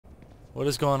What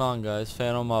is going on, guys?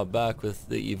 Phantom Mob back with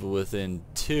The Evil Within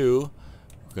 2.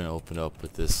 We're gonna open up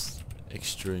with this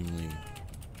extremely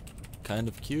kind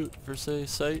of cute per se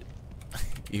site,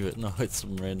 even though it's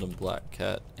some random black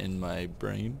cat in my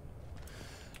brain.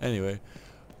 Anyway,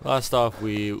 last off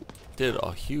we did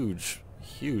a huge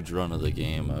run of the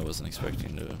game. I wasn't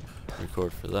expecting to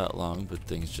record for that long, but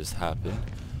things just happened.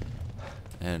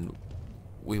 And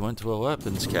we went to a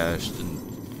weapons cache,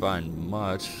 didn't find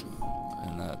much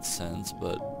in that sense,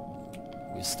 but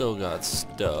we still got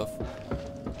stuff.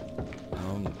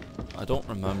 I don't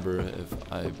remember if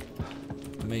I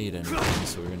made anything,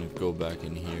 so we're gonna go back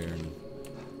in here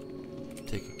and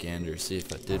take a gander, see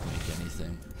if I did make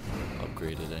anything,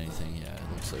 upgraded anything. Yeah,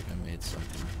 it looks like I made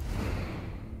something.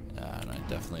 Yeah, and I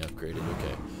definitely upgraded.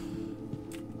 Okay,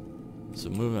 so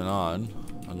moving on.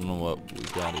 I don't know what we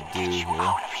gotta do here.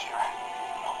 What the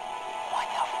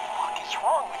fuck is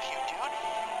wrong with you, dude?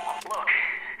 Look,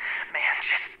 man,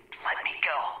 just let me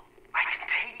go. I can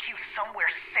take you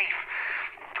somewhere safe.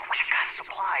 We've got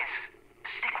supplies.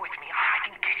 Stick with me. I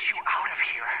can get you out of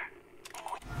here.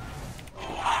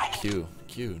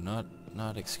 Q,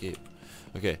 not escape.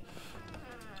 Okay,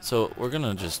 so we're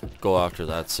gonna just go after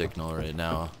that signal right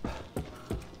now,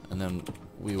 and then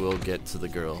we will get to the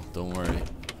girl. Don't worry.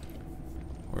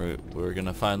 We're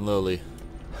gonna find Lily.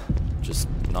 Just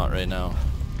not right now.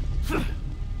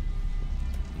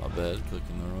 My bad,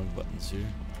 clicking the wrong buttons here.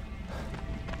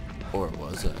 Or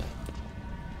was I?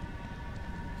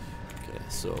 Okay,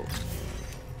 so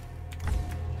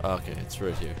okay, it's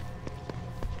right here.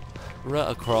 Right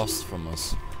across from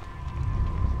us.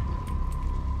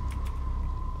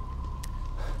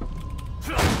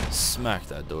 Smack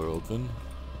that door open.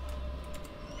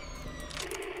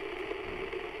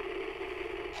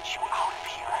 Get you out of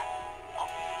here.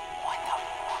 What the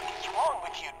fuck is wrong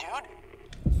with you, dude?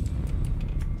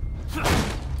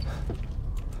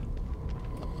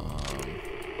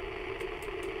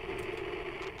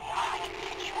 I can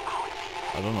get you out of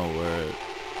here. I don't know where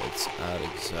it's at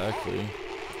exactly.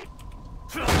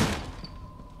 I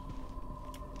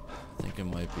think it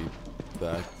might be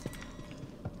back.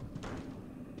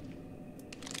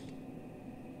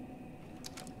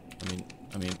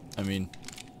 I mean,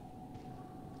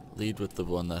 lead with the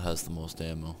one that has the most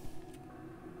ammo.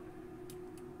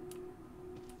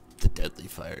 The deadly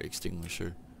fire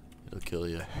extinguisher. It'll kill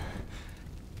you.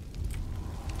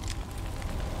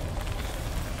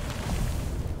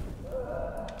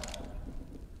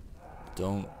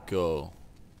 Don't go.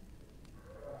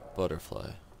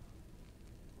 Butterfly.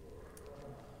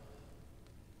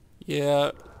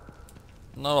 Yeah,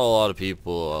 not a lot of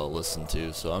people I'll listen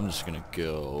to, so I'm just gonna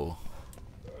go.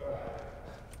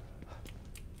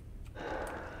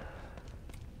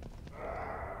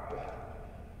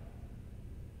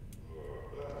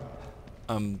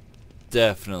 I'm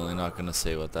definitely not gonna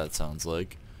say what that sounds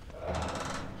like.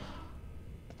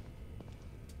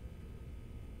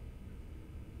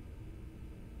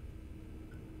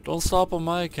 Don't stop on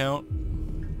my account.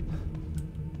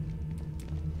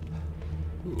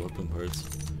 Ooh, weapon parts.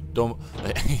 Don't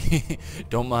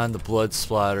don't mind the blood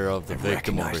splatter of the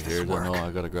victim over here. Don't know.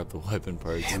 I gotta grab the weapon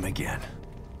parts. Him again.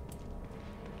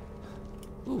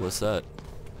 Ooh, what's that?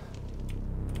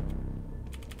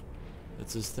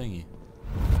 It's his thingy.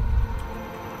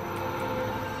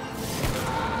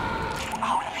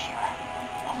 Out of here.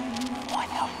 What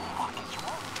the fuck is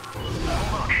wrong?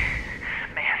 Look,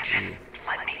 man, just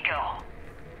let me go.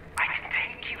 I can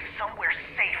take you somewhere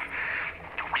safe.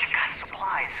 We've got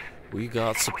supplies. We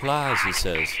got supplies, he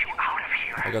says. Get you out of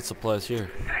here. I got supplies here.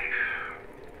 Safe.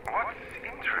 What's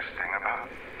interesting about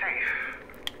safe?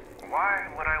 Why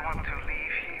would I want to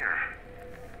leave here?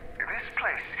 This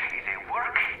place is a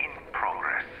work in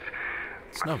progress.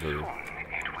 It's never. Soon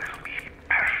it will be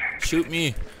perfect. Shoot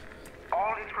me.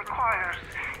 All it requires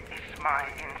is my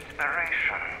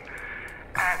inspiration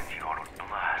and your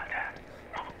blood.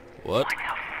 What? What the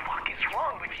fuck is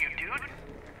wrong with you, dude?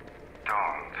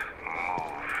 Don't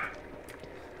move.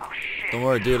 Oh shit. Don't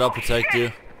worry, dude. I'll protect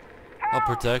you. I'll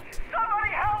protect.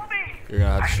 Somebody help me! You're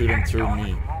gonna have to shoot him through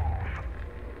me. Move.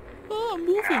 Oh, I'm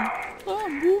moving. Oh,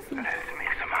 I'm moving. Let's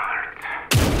make some art.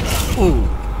 Ooh,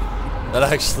 that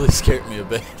actually scared me a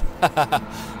bit.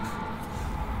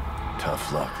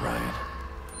 Tough luck, Ryan.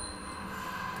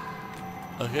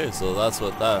 Okay, so that's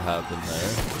what that happened there.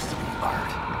 Supposed to be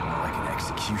art, more like an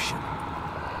execution.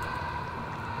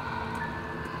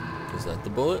 Is that the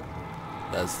bullet?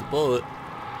 That's the bullet.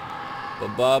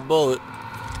 Bye-bye bullet.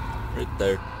 Right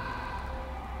there.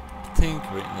 Tink,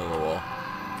 right into the wall.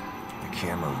 The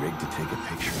camera rigged to take a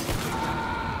picture of the victim.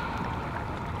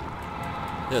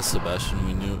 Yes, Sebastian,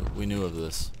 we knew of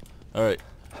this. Alright.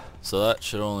 So that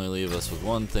should only leave us with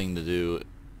one thing to do.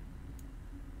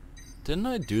 Didn't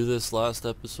I do this last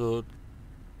episode?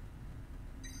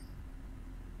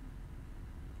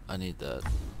 I need that.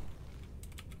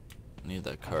 I need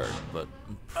that card, but...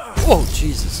 Oh,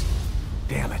 Jesus!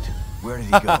 Damn it. Where did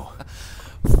he go?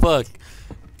 Fuck.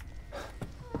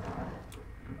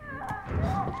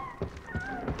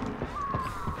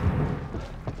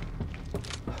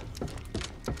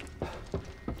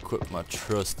 Equip my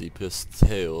trusty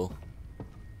pistol.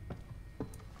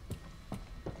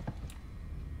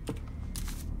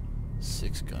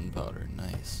 Six gunpowder,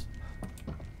 nice.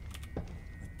 What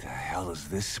the hell is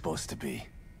this supposed to be?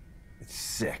 It's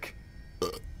sick.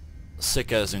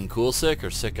 Sick as in cool sick, or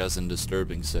sick as in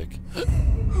disturbing sick?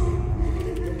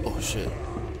 Oh shit.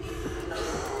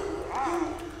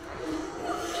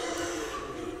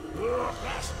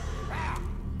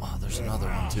 Oh, there's another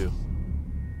one too.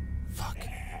 Fuck.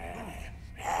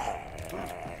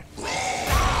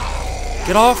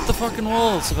 Get off the fucking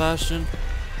wall, Sebastian.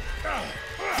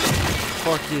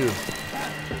 Fuck you.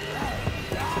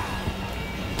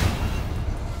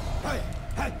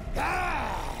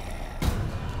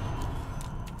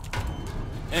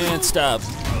 And stab.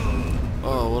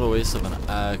 Oh, what a waste of an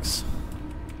axe.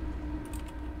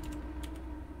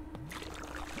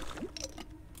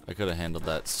 I could have handled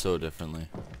that so differently.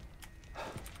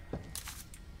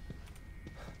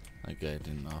 That guy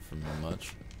didn't offer me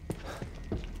much.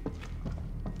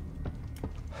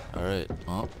 Alright,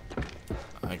 well,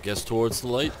 I guess towards the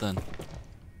light then.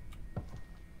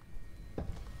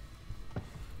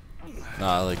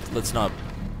 Nah, like, let's not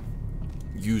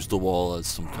use the wall as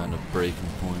some kind of breaking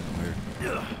point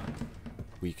where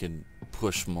we can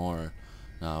push more.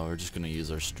 No, we're just gonna use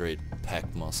our straight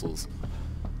pec muscles.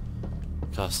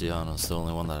 Castellanos, the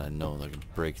only one that I know that can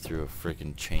break through a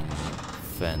freaking chain link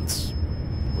fence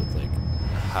with like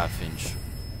a half-inch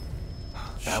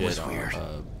That was shit weird.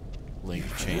 on link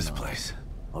For chain this on it. place.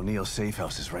 O'Neill's safe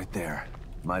house is right there.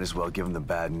 Might as well give him the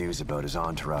bad news about his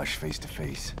entourage face to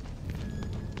face.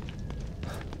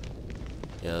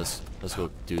 Yeah, let's go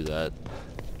do that.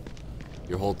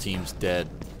 Your whole team's dead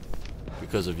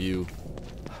because of you.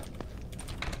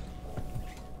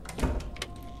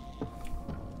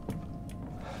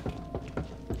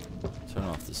 Turn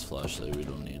off this flashlight, we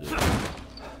don't need it.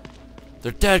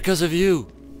 They're dead because of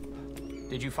you!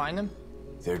 Did you find them?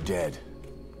 They're dead.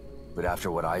 But after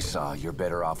what I saw, you're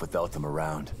better off without them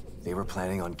around. They were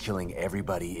planning on killing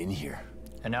everybody in here.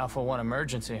 An Alpha 1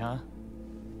 emergency, huh?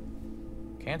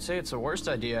 Can't say it's the worst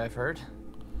idea I've heard.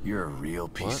 You're a real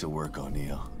piece of work,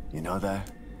 O'Neill. You know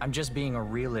that? I'm just being a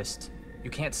realist. You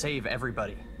can't save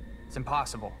everybody. It's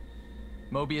impossible.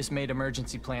 Mobius made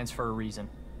emergency plans for a reason.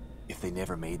 If they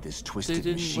never made this twisted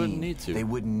wouldn't machine, need to. they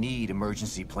wouldn't need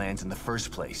emergency plans in the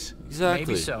first place. Exactly.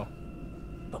 Maybe so.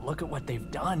 But look at what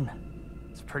they've done.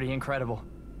 It's pretty incredible.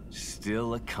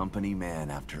 Still a company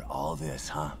man after all this,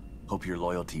 huh? Hope your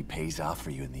loyalty pays off for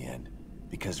you in the end.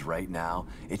 Because right now,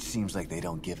 it seems like they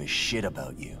don't give a shit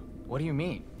about you. What do you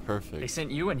mean? They Perfect.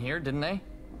 sent you in here, didn't they?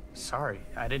 Sorry,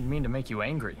 I didn't mean to make you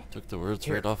angry. Took the words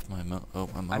Here. right off my mouth. Oh,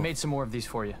 my mouth. I made some more of these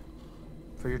for you.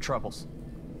 For your troubles.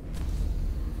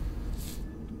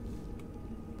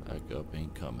 Back up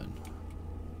ain't coming.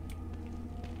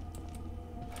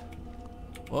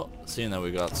 Well, seeing that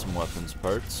we got some weapons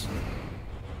parts.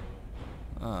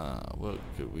 What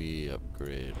could we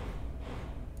upgrade?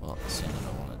 Well, seeing that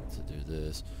I wanted to do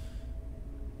this.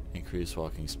 Increase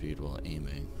walking speed while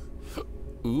aiming.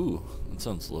 Ooh, that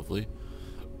sounds lovely.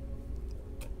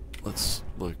 Let's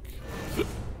look.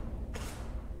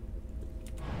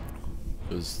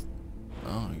 Because,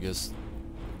 oh, I guess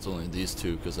it's only these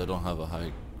two because I don't have a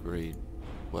high grade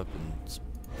weapons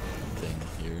thing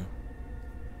here.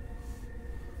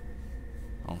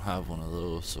 I don't have one of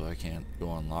those, so I can't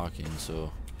go unlocking,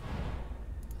 so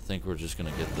I think we're just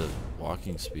gonna get the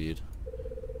walking speed.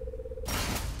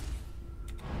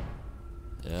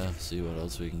 Yeah, see what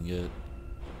else we can get.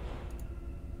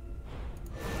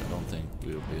 I don't think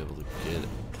we'll be able to get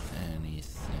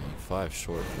anything. 5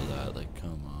 short for that, like,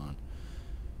 come on.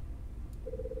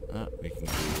 We can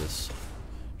do this.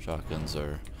 Shotguns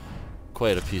are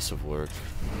quite a piece of work.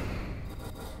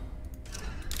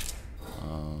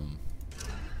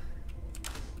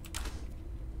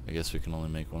 I guess we can only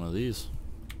make one of these.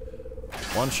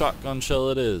 One shotgun shell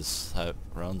it is. That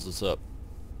rounds us up.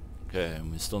 Okay, and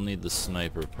we still need the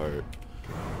sniper part.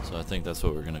 So I think that's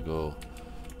what we're gonna go.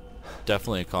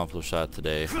 Definitely accomplish that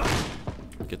today.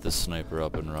 Get this sniper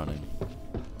up and running.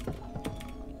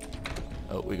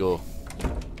 Out we go.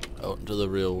 Out into the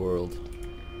real world.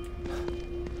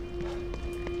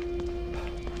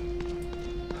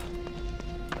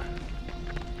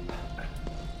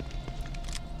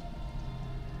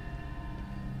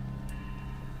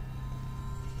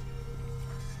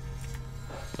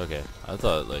 Okay, I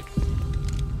thought like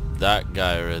that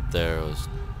guy right there was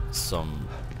some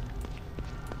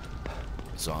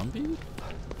zombie,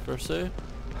 per se.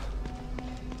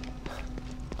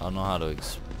 I don't know how to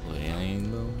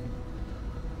explain them,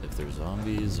 if they're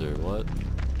zombies or what.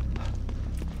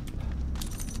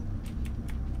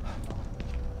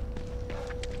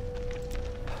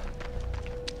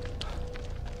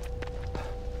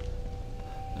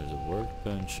 There's a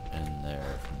workbench in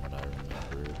there from what I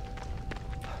remember.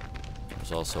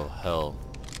 There's also hell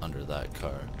under that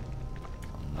car.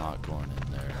 I'm not going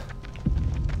in there.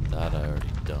 That I already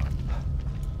done.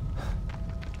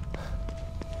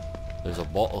 There's a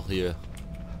bottle here.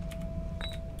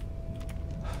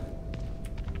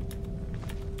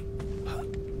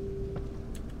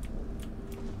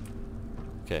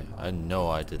 Okay, I know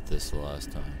I did this the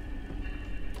last time.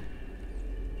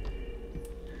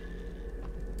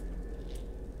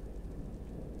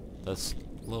 That's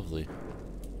lovely.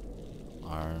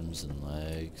 Arms and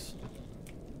legs.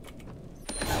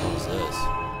 What is this?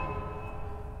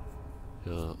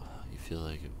 You feel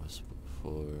like it was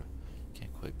before.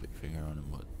 Can't quite put your finger on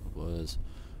what it was.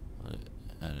 But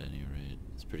at any rate,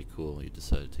 it's pretty cool. You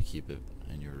decided to keep it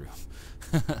in your room.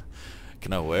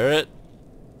 Can I wear it?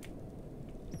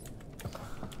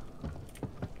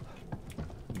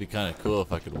 It'd be kind of cool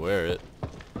if I could wear it.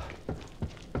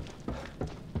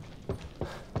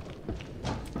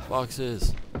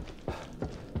 Boxes.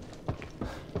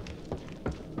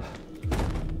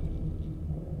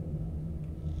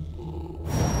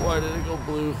 Why did it go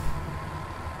blue?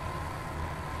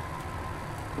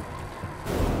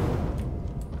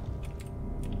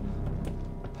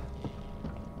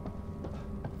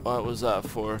 What was that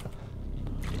for?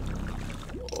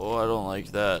 Oh, I don't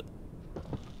like that.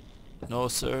 No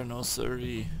sir, no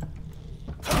siree.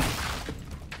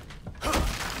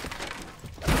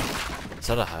 Is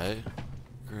that a high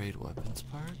grade weapons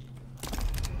part?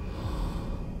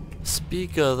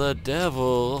 Speak of the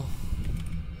devil.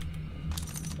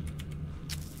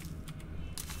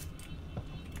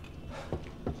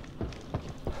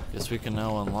 Guess we can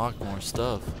now unlock more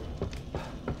stuff.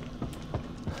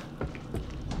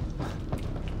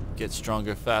 Get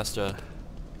stronger faster.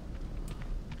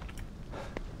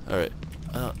 Alright.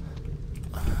 That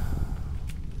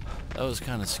was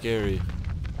kind of scary,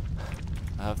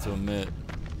 I have to admit.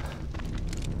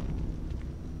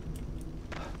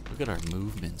 Look at our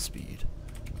movement speed.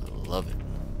 I love it.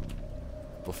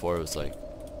 Before it was like...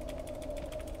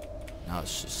 Now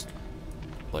it's just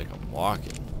like I'm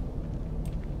walking.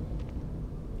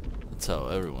 That's how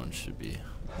everyone should be.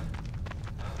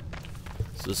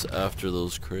 Is this after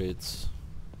those crates?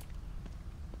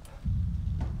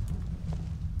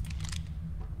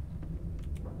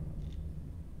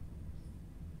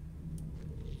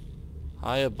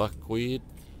 Hiya, buckwheat.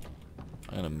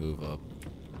 I'm gonna move up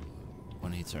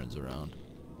when he turns around.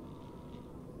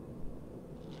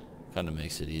 Kinda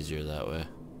makes it easier that way.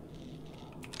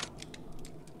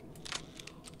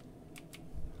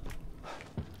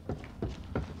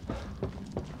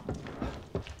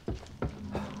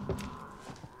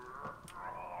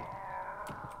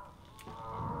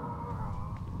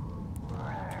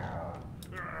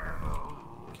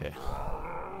 Okay.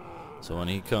 So when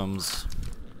he comes,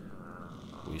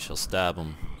 we shall stab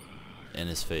him in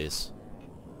his face.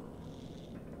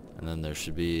 And then there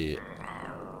should be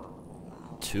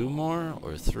 2 more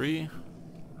or 3.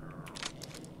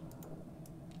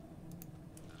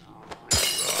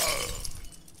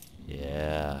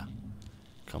 Yeah.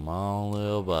 Come on,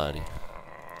 little buddy.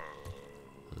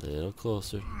 A little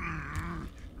closer.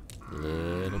 A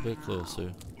little bit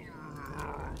closer.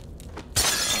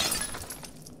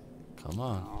 Come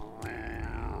on.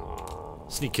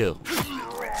 Sneak kill.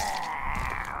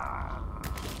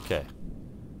 Okay.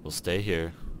 We'll stay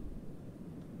here.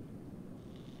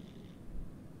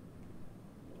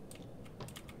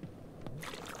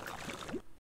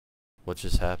 What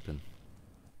just happened?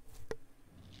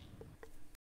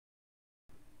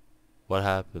 What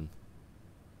happened?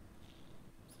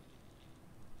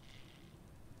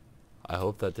 I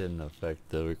hope that didn't affect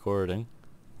the recording.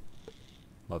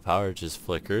 My power just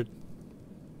flickered.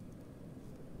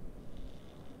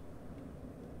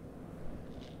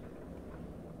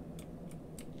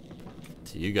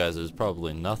 To you guys it was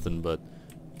probably nothing, but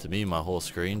to me my whole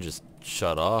screen just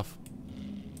shut off.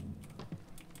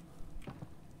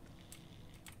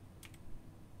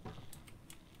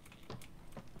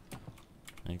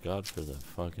 Thank God for the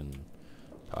fucking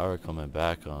power coming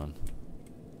back on.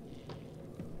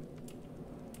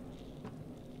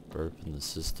 Burp in the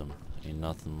system. Ain't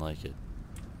nothing like it.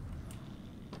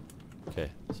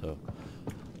 Okay, so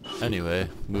anyway,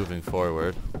 moving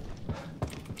forward.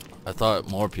 I thought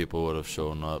more people would have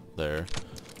shown up there.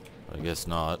 I guess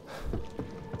not.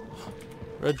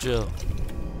 Red gel.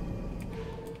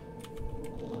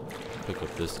 Pick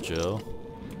up this gel.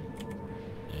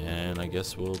 And I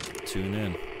guess we'll tune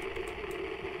in.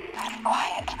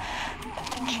 Quiet.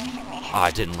 Something chasing me. Ah,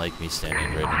 it didn't like me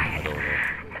standing right in the middle of it.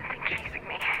 Something chasing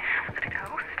me. Was it a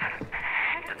ghost?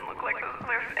 It didn't look like those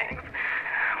other things.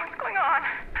 What's going on?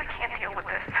 I can't deal with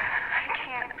this. I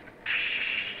can't.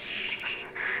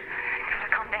 Gotta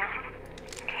calm down.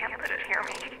 Can't let it hear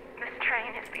me. This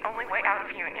train is the only way out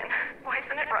of Union. Why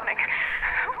isn't it running?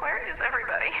 Where is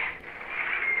everybody?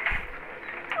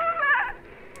 What was that?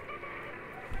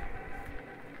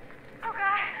 Oh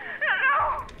God.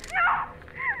 No! No!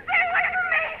 Stay away from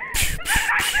me!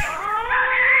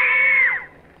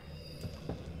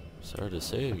 Sorry to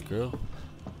say it, girl.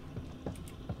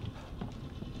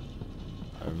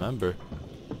 I remember.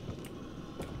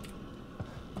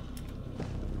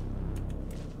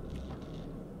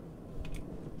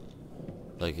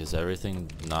 Like, is everything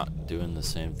not doing the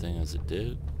same thing as it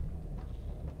did?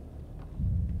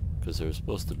 Because there was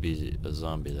supposed to be a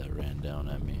zombie that ran down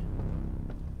at me.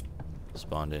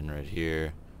 Spawned in right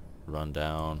here, run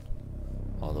down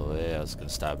all the way. I was gonna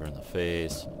stab her in the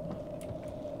face.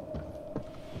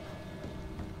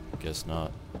 Guess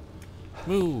not.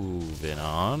 Moving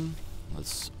on.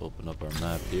 Let's open up our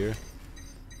map here.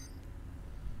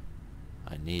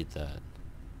 I need that.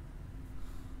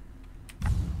 I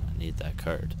need that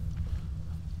card.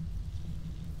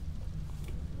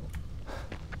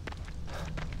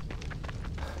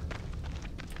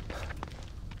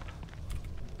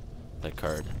 That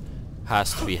card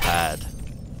has to be had.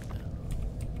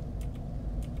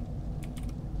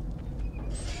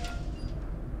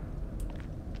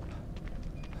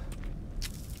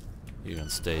 You can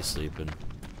stay sleeping.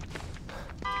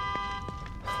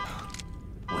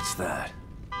 What's that?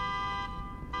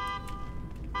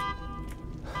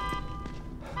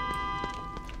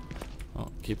 Oh,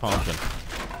 keep honking.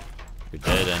 You're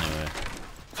dead anyway.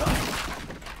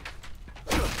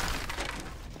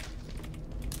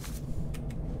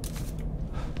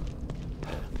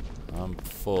 Yeah, I'm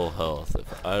full health.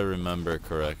 If I remember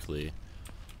correctly,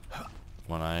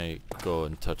 when I go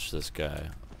and touch this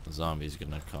guy, the zombie's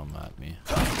gonna come at me.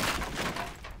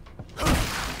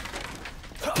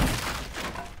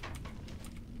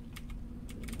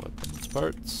 Weapons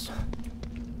parts.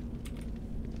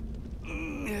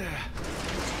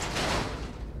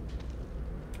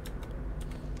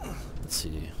 Let's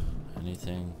see.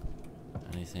 Anything,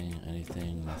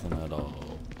 nothing at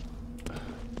all.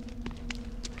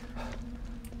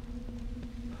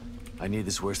 I need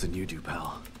this worse than you do,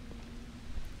 pal.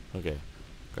 Okay.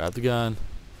 Grab the gun.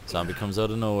 Zombie comes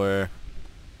out of nowhere.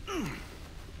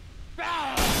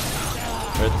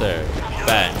 Right there.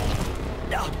 Bang.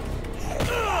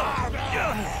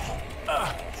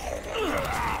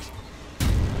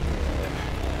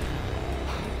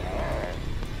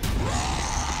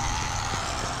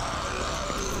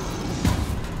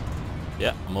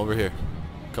 Yeah, I'm over here.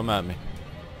 Come at me.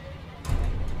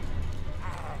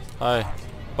 Hi.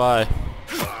 Bye.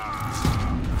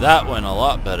 That went a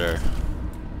lot better.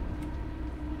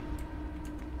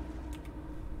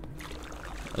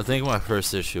 I think my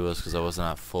first issue was because I wasn't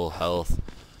at full health.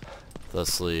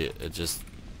 Thusly, it just...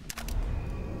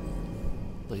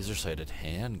 Laser-sighted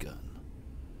handgun.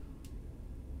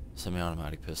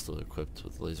 Semi-automatic pistol equipped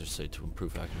with laser sight to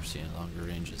improve accuracy and longer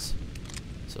ranges.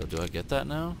 So do I get that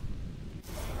now?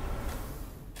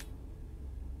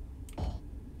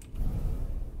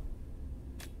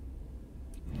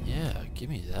 Yeah, give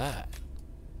me that.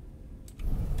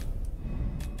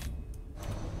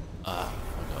 Ah,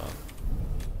 fuck off.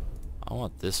 I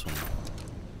want this one.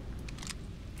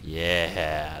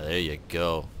 Yeah, there you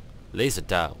go. Laser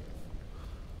dot.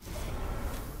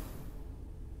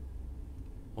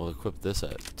 We'll equip this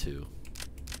at 2.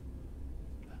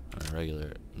 On a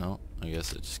regular. No, I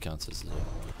guess it just counts as 0.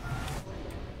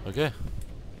 Okay.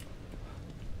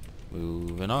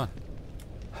 Moving on.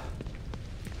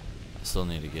 I still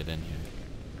need to get in here.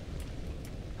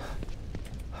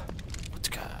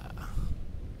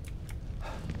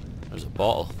 There's a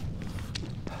bottle.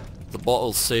 The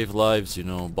bottles save lives, you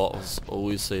know. Bottles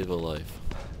always save a life.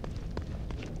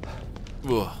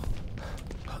 Ugh.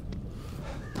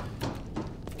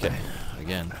 Okay,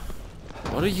 again.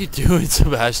 What are you doing,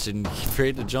 Sebastian? You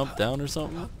afraid to jump down or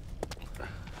something?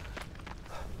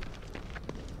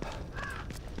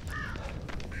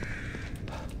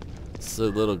 It's the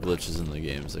little glitches in the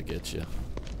games that get you.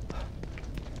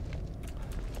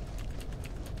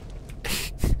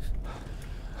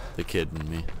 The kid in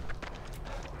me.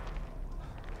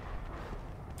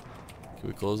 Can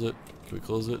we close it? Can we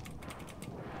close it?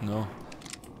 No?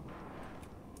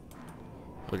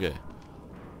 Okay.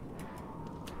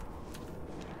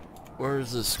 Where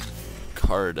is this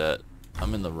card at?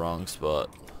 I'm in the wrong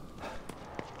spot.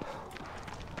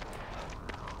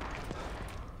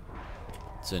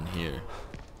 It's in here.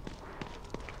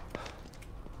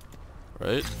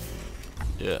 Right?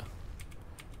 Yeah.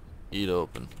 Eat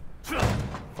open.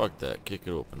 Fuck that. Kick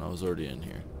it open. I was already in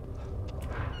here.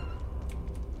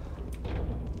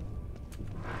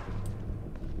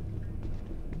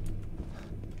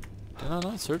 Did I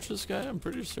not search this guy? I'm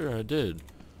pretty sure I did.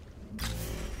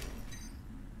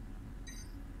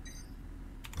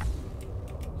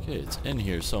 Okay, it's in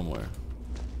here somewhere.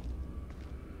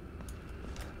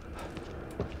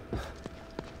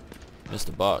 Missed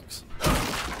a box.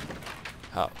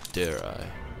 How dare I?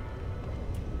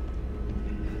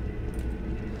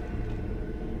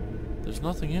 There's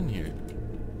nothing in here.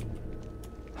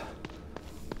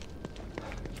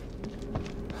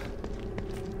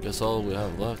 Guess all we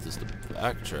have left is to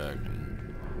backtrack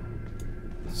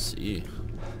and see.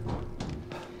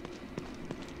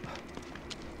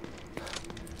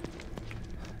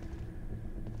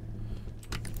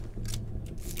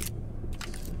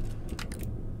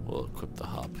 We'll equip the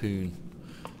harpoon.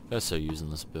 Gotta start using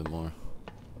this a bit more.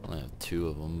 I only have 2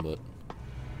 of them, but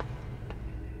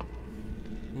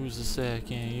who's to say I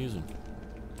can't use them?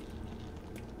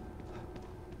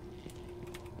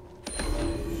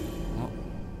 Oh.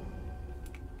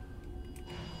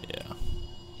 Yeah.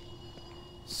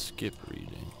 Skip reading.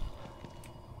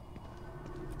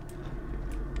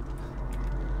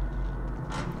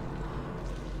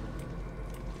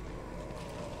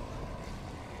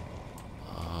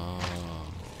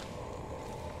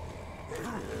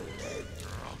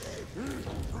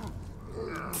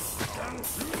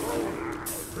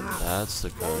 That's the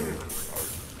card.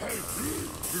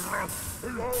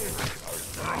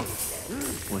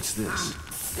 What's this?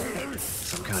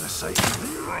 Some kind of site?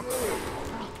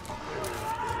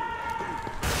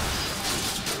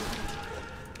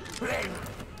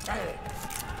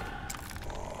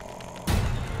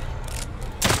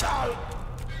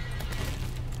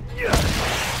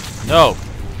 No!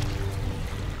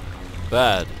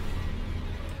 Bad.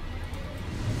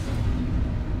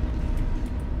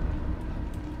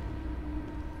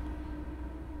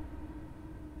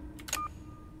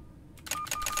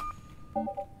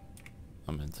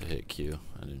 I meant to hit Q.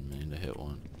 I didn't mean to hit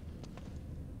one.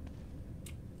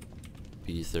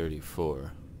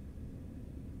 B34.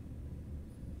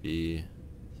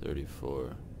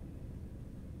 B34.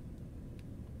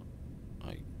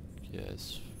 I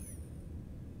guess.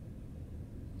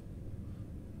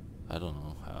 I don't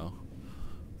know how.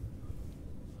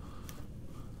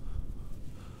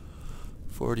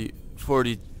 40,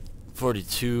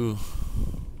 42.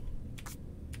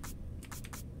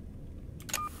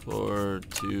 4,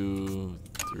 2,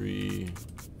 3,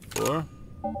 4?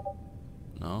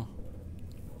 No.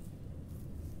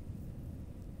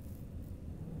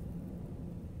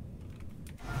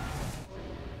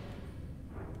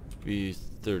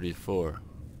 B34.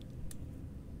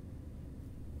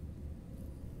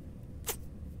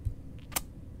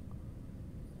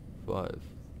 Five.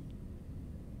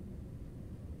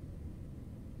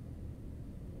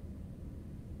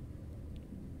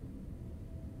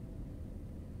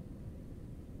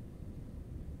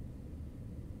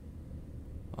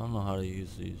 I don't know how to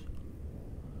use these.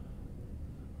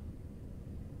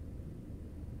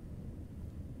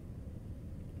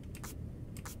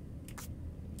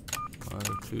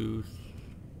 R2.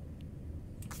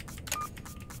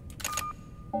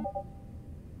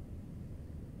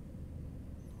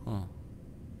 Huh.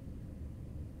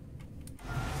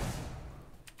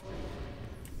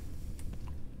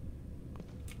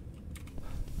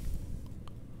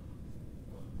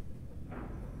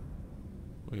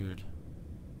 Weird.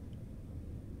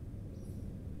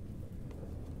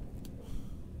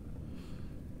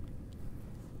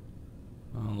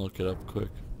 I'll look it up quick.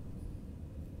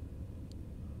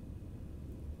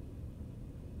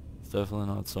 It's definitely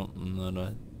not something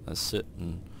that I sit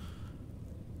and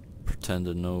pretend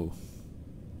to know.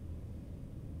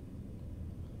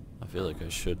 I feel like I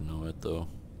should know it though.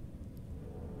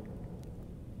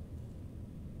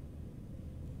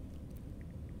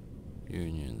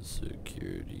 Union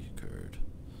security card.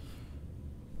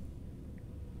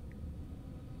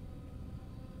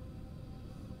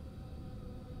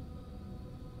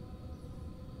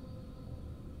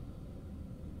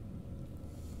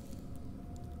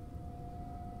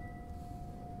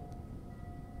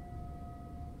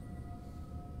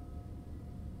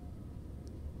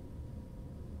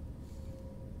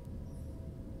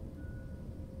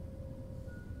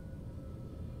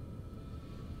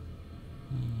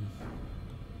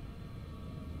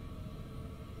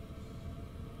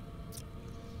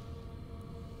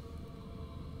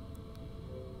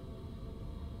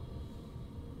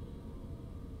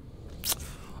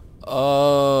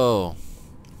 Oh.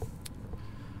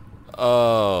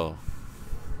 Oh.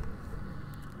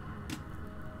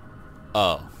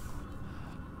 Oh.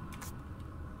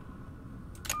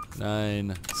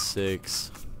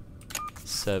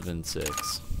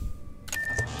 9676.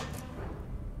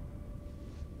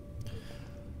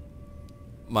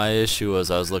 My issue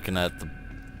was I was looking at the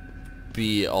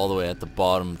B all the way at the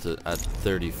bottom at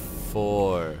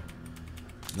 34.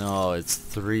 No, it's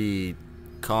 3,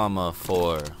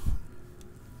 4.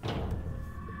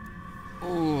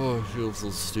 Oh, I feel so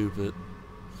stupid.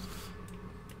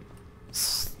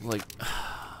 It's like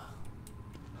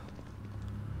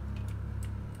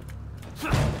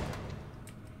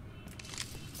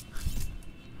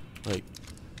like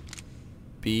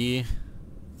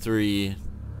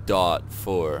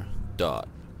B3.4.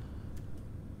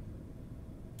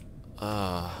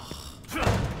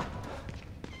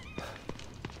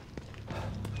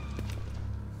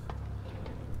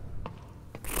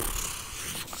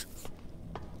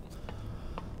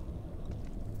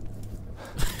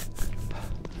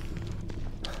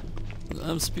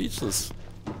 I'm speechless.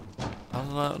 How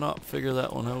did I not figure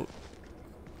that one out?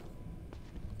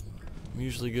 I'm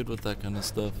usually good with that kind of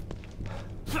stuff.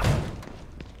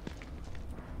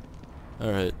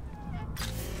 Alright.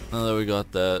 Now that we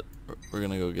got that, we're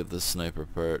gonna go get this sniper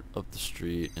part up the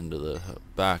street into the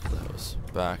back of the house.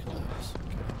 Back of the house. Okay.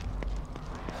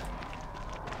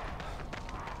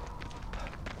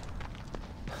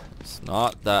 It's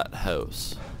not that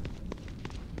house.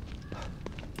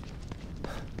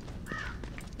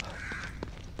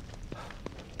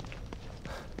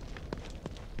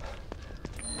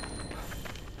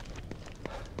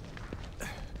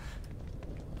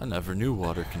 I never knew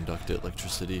water conducted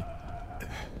electricity.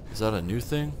 Is that a new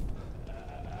thing?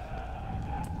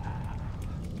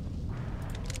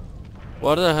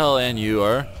 What the hell, and you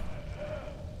are?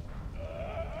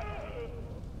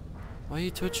 Why are you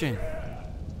twitching?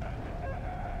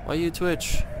 Why you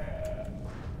twitch?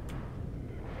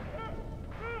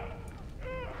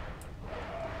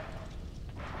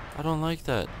 I don't like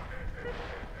that.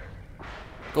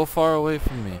 Go far away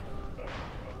from me.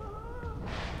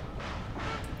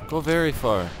 Go very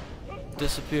far.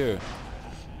 Disappear.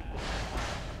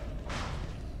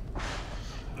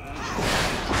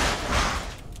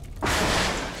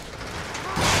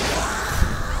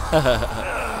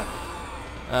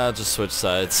 I'll just switch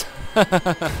sides. And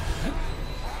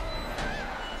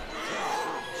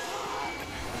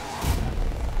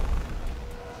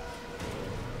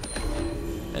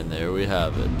there we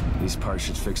have it. These parts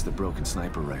should fix the broken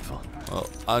sniper rifle. Well,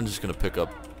 I'm just gonna pick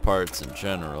up parts in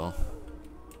general.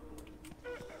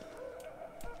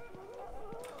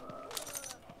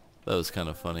 That was kind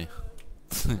of funny.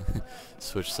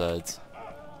 Switch sides.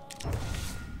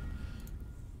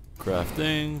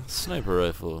 Crafting sniper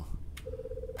rifle.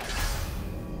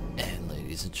 And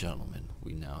ladies and gentlemen,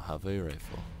 we now have a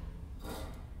rifle.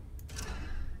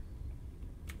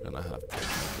 Gonna have to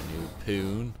make a new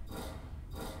poon.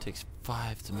 Takes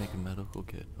 5 to make a medical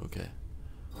kit. Okay.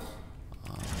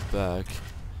 Back.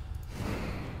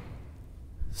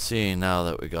 Seeing now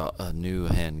that we got a new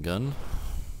handgun.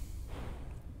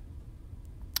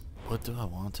 What do I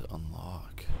want to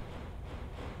unlock?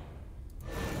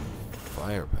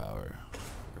 Firepower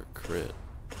or crit?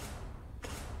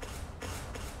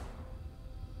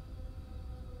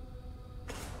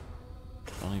 I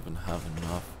don't even have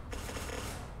enough.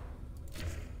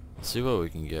 Let's see what we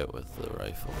can get with the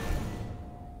rifle.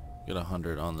 Get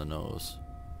 100 on the nose.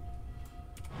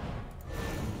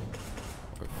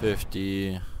 Or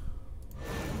 50,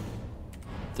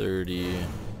 30,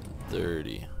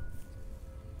 30.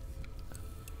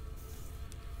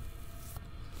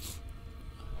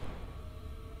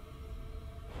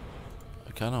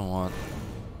 I kind of want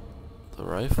the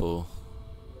rifle,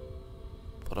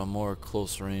 but I'm more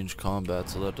close range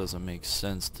combat, so that doesn't make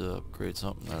sense to upgrade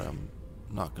something that I'm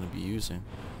not going to be using.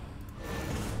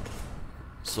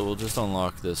 So we'll just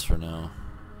unlock this for now.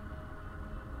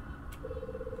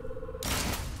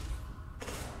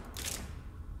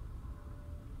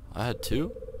 I had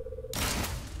 2?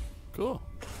 Cool.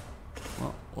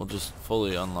 Well, we'll just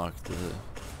fully unlock the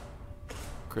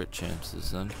crit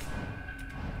chances then.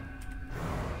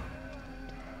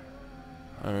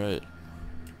 Alright.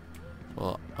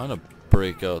 Well, I'm gonna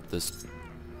break out this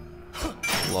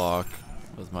lock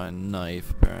with my knife,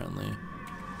 apparently.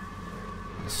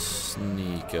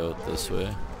 Sneak out this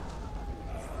way.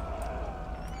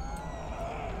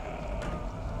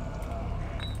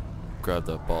 Grab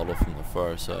that bottle from the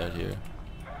far side here.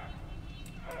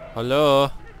 Hello?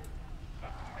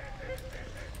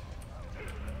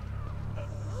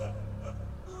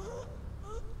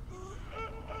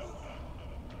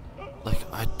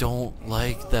 don't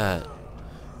like that.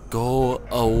 Go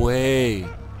away.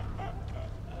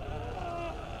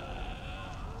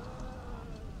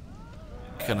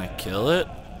 Can I kill it?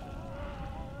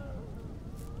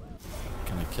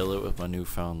 Can I kill it with my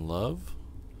newfound love?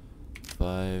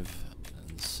 5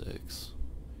 and 6.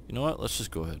 You know what? Let's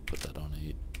just go ahead and put that on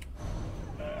 8.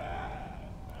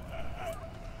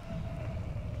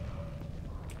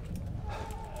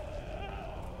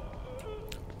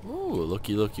 Ooh,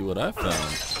 looky looky what I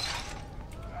found.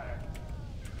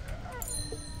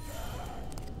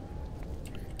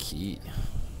 Key.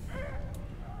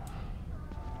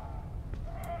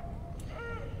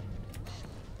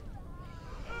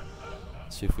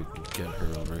 Let's see if we can get her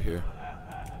over here.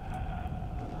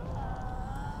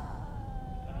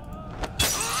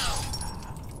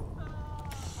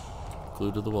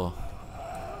 Glued to the wall.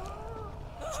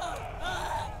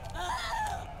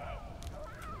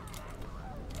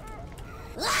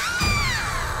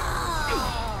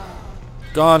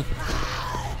 Gone.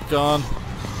 Gone.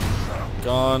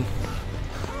 Gone.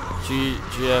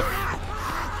 GTFO.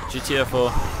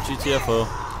 GTFO.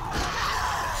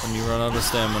 When you run out of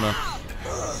stamina.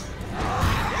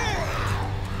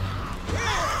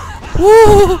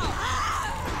 Woo!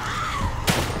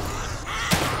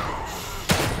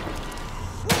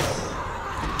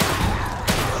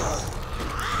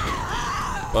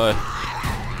 Bye.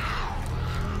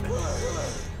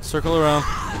 Circle around.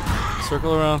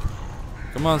 Circle around.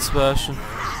 Come on, Sebastian.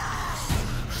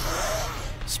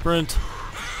 Sprint.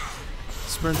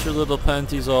 Sprint your little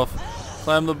panties off.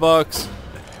 Climb the box.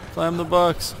 Climb the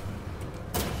box.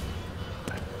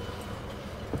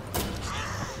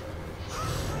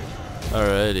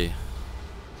 Alrighty.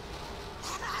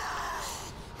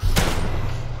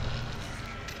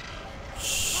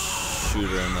 Shoot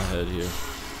her in the head here.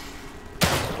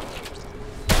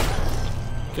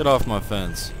 Get off my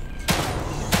fence.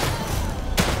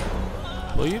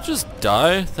 Will you just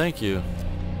die? Thank you.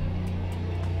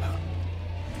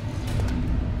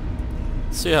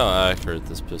 Let's see how accurate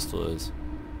this pistol is.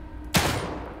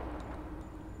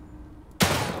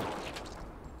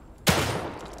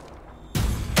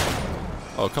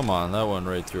 Oh, come on. That went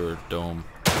right through her dome.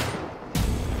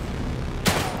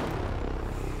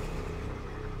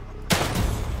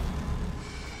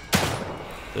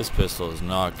 This pistol is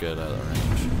not good at the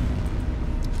range.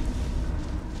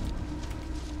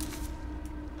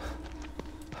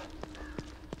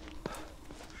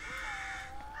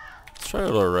 Let's try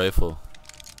out our rifle.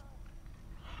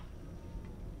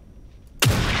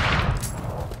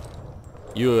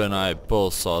 You and I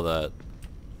both saw that.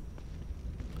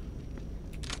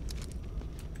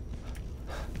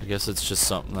 I guess it's just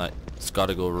something that's got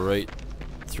to go right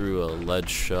through a lead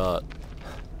shot.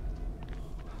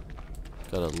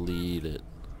 Gotta lead it.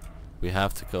 We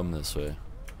have to come this way.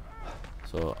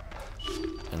 So,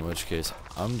 in which case,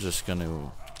 I'm just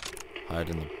gonna hide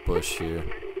in the bush here.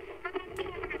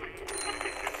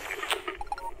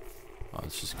 Oh,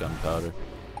 it's just gunpowder.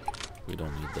 We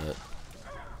don't need that.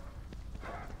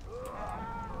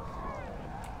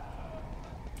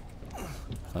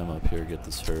 Climb up here, get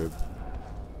this herb.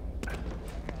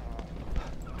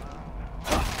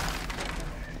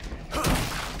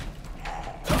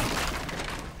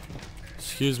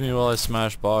 Excuse me while I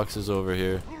smash boxes over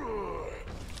here.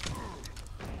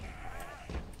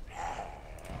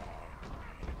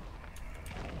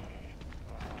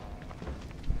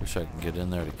 Wish I could get in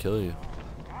there to kill you.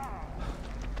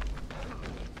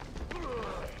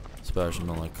 Sebastian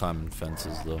don't like climbing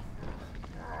fences though.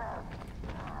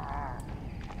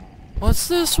 What's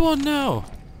this one now?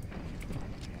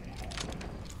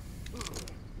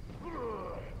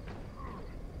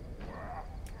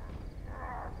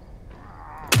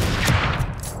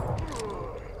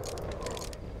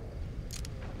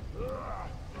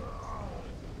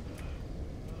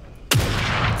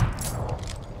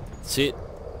 See it?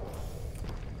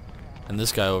 And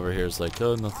this guy over here is like,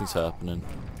 oh, nothing's happening.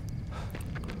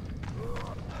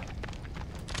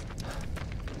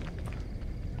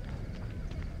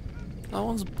 That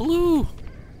one's blue.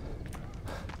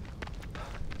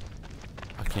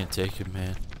 I can't take it,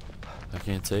 man. I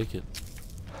can't take it.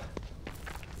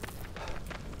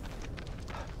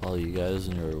 All you guys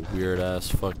in your weird ass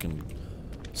fucking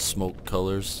smoke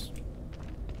colors.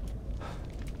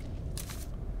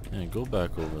 Yeah, go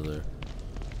back over there.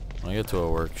 When I get to a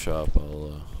workshop,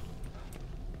 I'll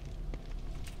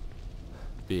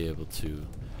be able to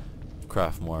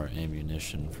craft more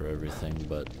ammunition for everything,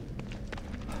 but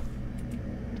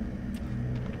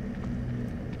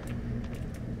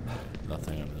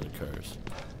nothing under the cars.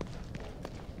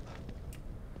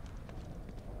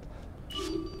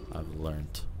 I've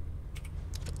learned.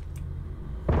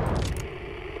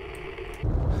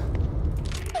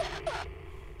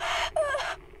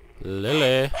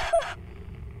 Lily.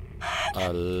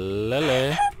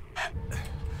 Lily.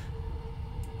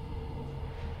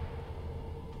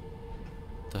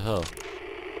 The hell?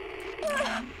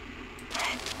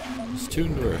 It's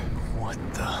tuned to her. What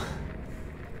the?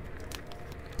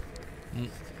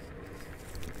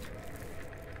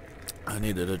 I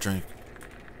needed a drink.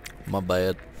 My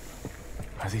bad.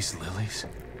 Are these lilies?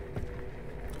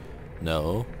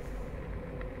 No.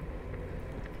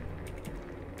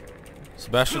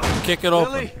 Sebastian, kick it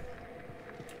open. Lily?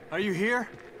 Are you here?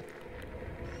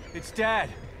 It's Dad.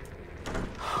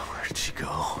 Where'd she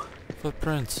go?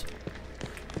 Footprints.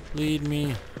 Lead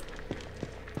me.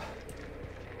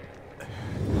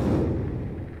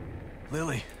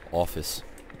 Lily, Office.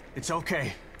 it's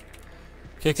okay.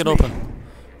 Kick it me. open.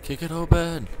 Kick it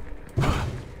open.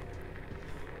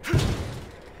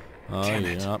 Oh, Damn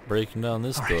you're it. not breaking down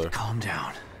this All door. right, calm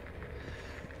down.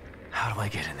 How do I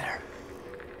get in there?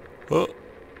 Oh,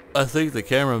 I think the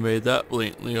camera made that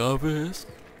blatantly obvious.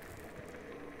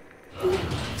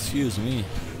 Excuse me.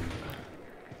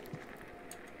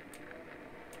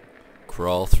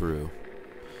 Crawl through.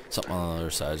 Something on the other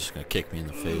side is just gonna kick me in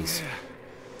the face.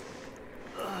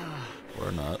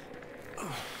 Or not.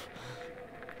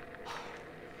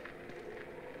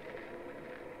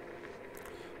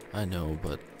 I know,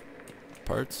 but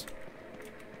parts?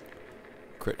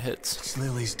 Crit hits. It's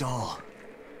Lily's doll.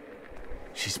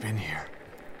 She's been here.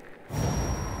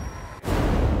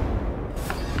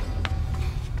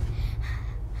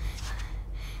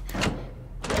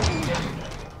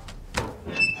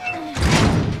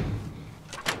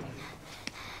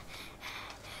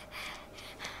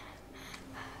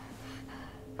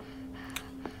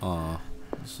 Aw,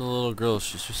 this little girl,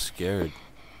 she's just scared.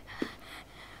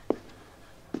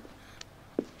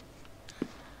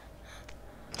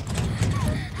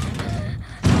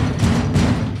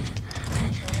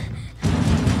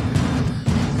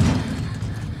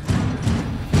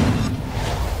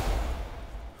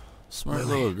 Smart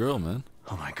Lily. little girl, man.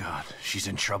 Oh my god, she's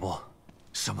in trouble.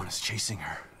 Someone is chasing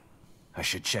her. I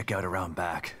should check out around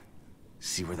back.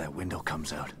 See where that window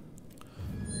comes out.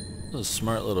 This is a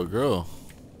smart little girl.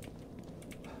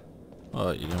 Oh,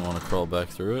 you didn't want to crawl back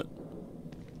through it?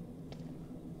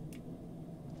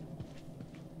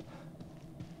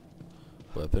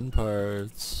 Weapon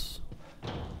parts.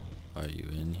 Are you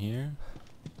in here?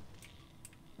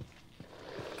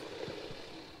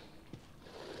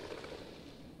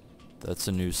 That's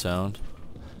a new sound.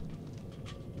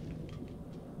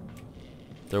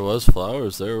 There was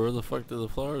flowers there. Where the fuck did the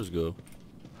flowers go?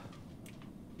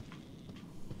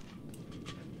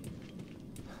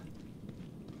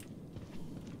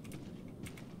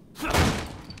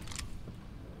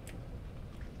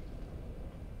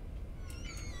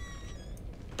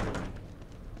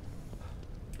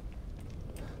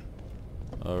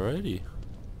 Alrighty.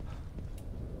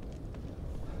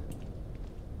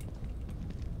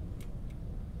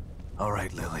 All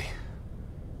right, Lily.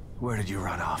 Where did you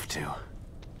run off to?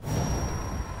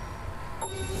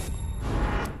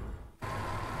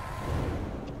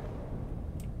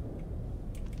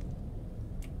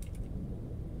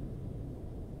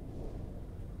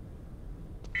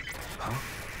 Huh?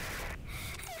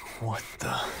 What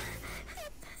the?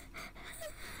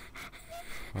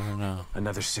 Where now?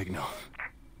 Another signal.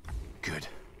 Good.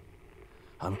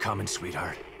 I'm coming,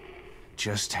 sweetheart.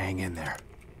 Just hang in there.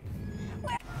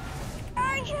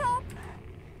 Are you?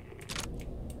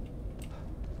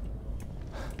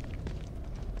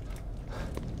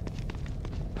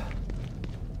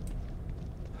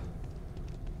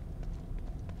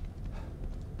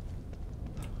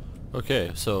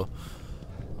 Okay, so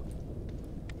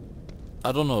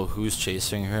I don't know who's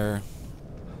chasing her,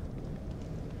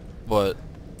 but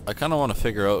I kind of want to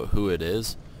figure out who it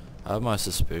is. I have my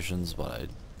suspicions, but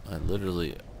I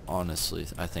literally, honestly,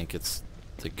 I think it's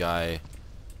the guy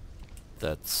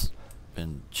that's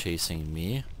been chasing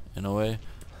me, in a way.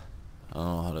 I don't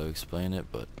know how to explain it,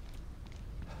 but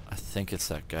I think it's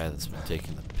that guy that's been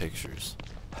taking the pictures.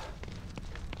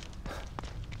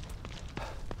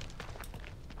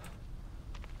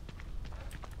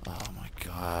 Oh my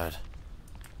god.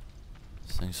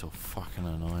 This thing's so fucking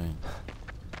annoying.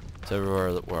 It's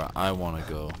everywhere where I want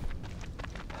to go.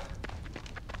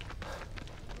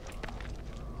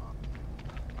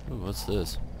 Ooh, what's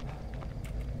this?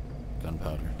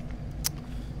 Gunpowder.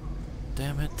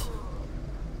 Damn it.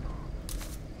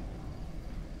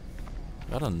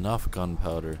 Got enough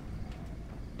gunpowder.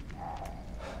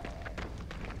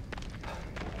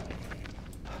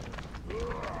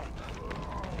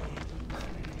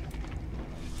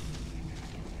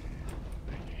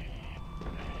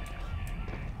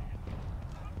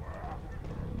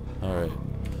 Alright.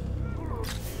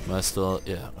 Am I still?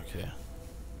 Yeah, okay.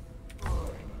 If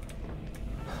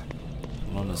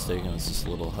I'm not mistaken, it's this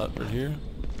little hut right here.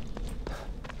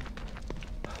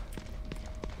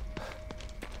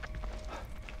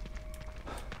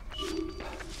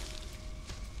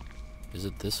 Is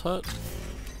it this hut?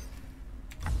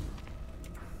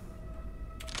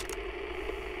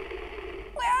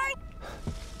 Where are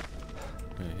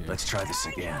Right here. Let's try this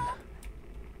again.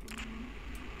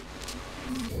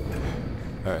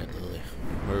 Alright, Lily.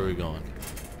 Where are we going?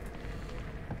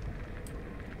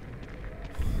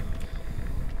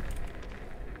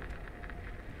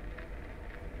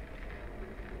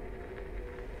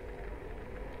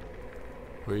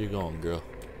 Where are you going, girl?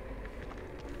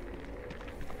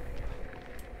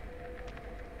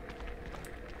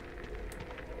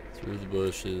 Through the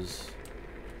bushes.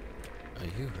 Are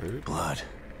you hurt? Blood.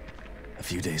 A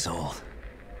few days old.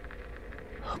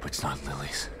 Hope it's not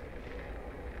Lily's.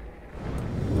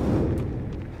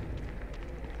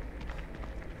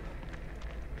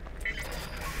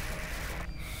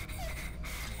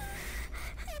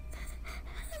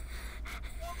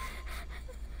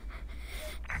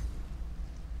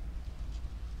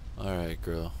 Alright,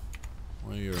 girl.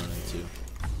 Where are you running to?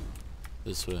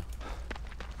 This way.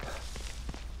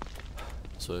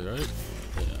 This way, right?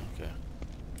 Yeah, okay.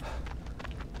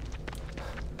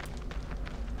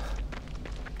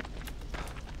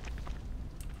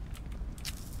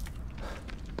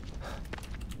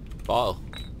 Bottle.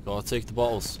 Go take the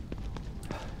bottles.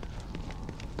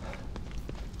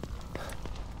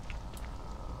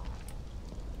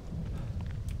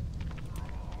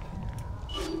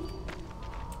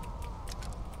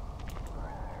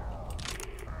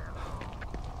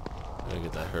 Gotta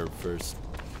get that herb first.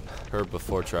 Herb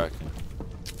before tracking.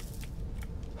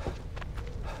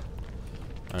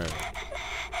 Alright.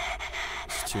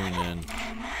 Let's tune in.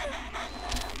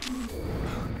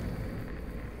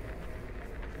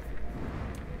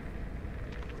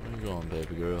 Where you going,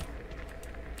 baby girl?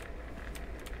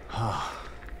 Oh,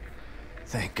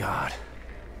 thank God.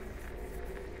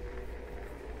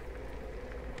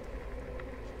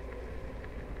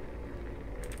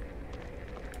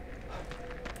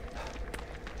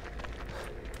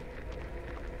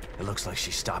 It looks like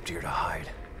she stopped here to hide.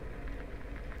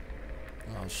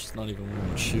 Oh, she's not even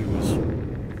wearing shoes.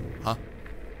 Huh?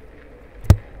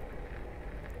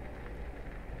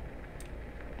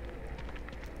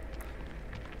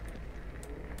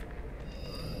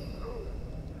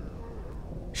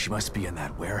 She must be in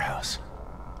that warehouse.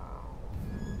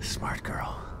 Smart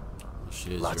girl.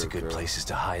 She is Lots your of good girl. places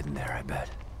to hide in there, I bet.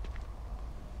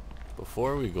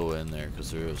 Before we go in there,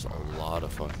 because there's a lot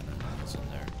of fucking enemies in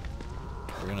there,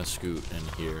 we're gonna scoot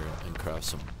in here and craft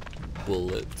some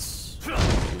bullets.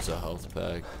 Use a health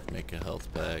pack, make a health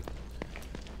pack.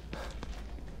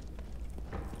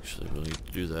 Actually, we'll need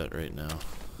to do that right now.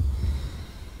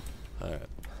 Alright.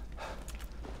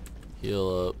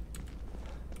 Heal up.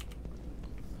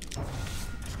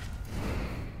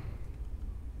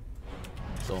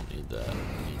 Don't need that. I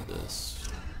need this.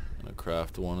 I'm gonna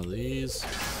craft one of these.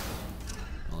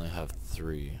 I only have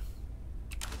 3.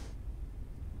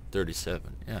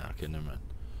 37. Yeah, okay, never mind.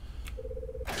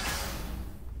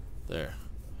 There.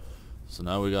 So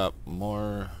now we got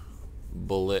more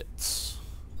bullets.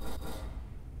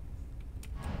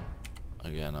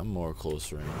 Again, I'm more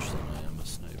close range than I am a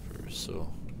sniper,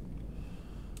 so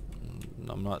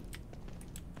I'm not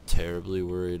terribly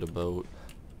worried about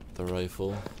the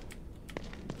rifle.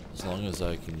 As long as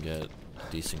I can get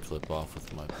a decent clip off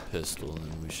with my pistol,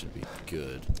 then we should be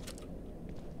good.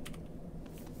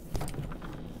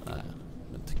 Ah,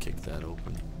 meant to kick that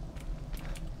open.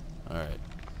 Alright.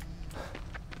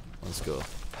 Let's go.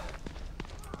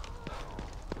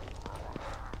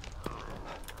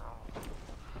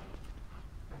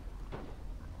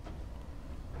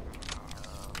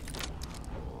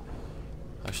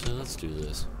 Actually, let's do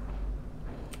this.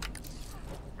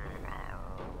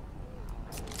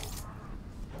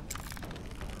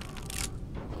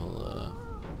 We'll,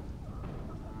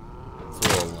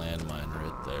 throw a landmine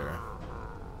right there.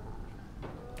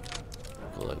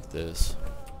 Go like this.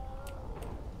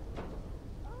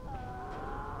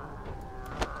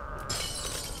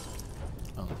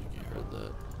 I don't think you heard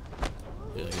that.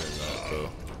 Yeah, I heard that though.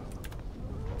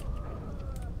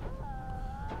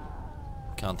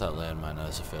 Count that landmine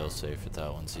as a failsafe if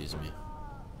that one sees me.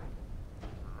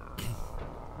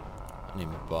 I need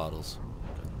my bottles.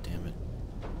 God damn it.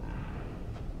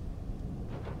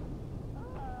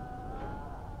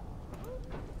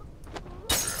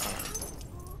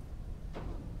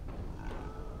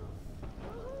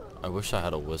 I wish I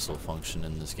had a whistle function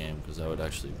in this game because that would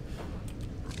actually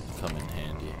come in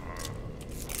handy.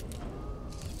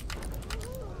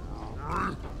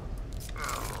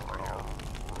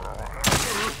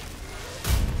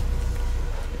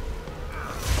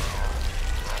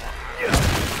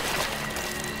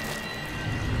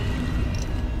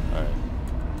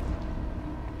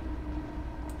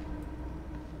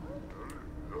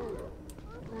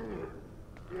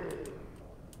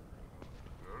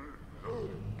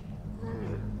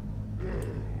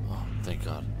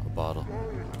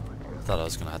 thought I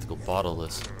was gonna have to go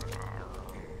bottleless.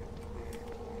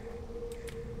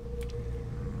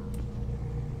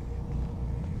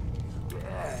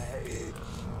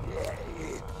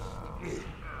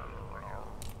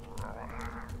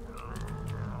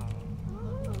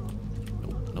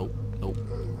 Nope, nope, nope.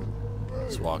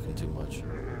 He's walking too much.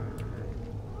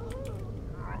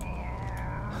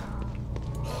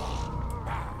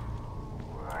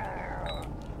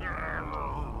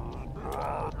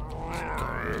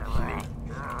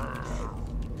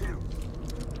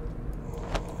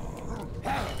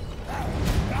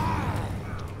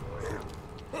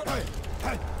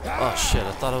 Oh shit,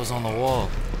 I thought I was on the wall.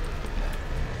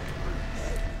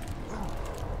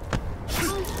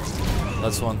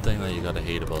 That's one thing that you gotta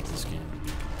hate about this game.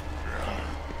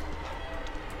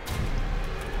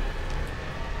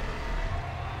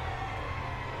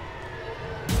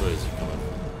 Where is he coming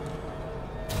from?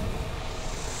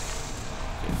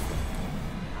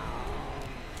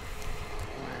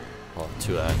 Okay. Oh,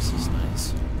 2 axes,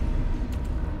 nice.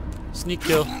 Sneak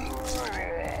kill.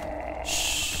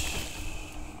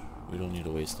 We don't need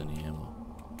to waste any ammo.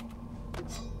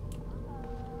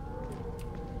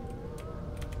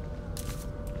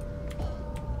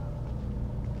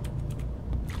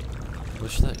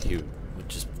 Wish that he would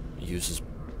just use his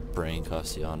brain,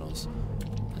 Castellanos,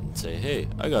 and say, hey,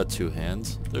 I got 2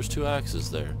 hands. There's 2 axes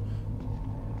there.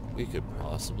 We could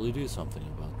possibly do something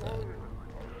about that.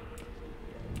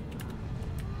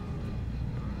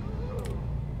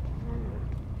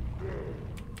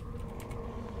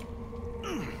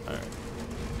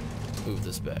 Move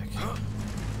this back.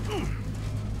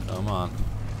 Come on.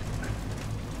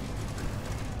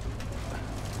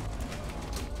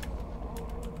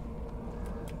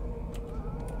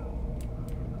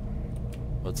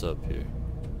 What's up here?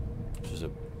 Just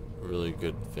a really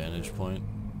good vantage point.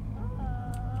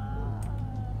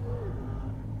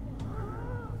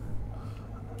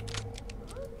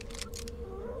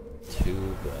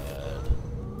 Too bad.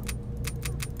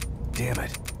 Damn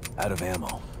it. Out of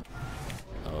ammo.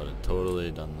 I would have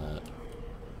totally done that.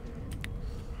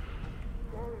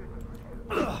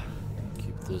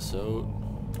 Keep this out.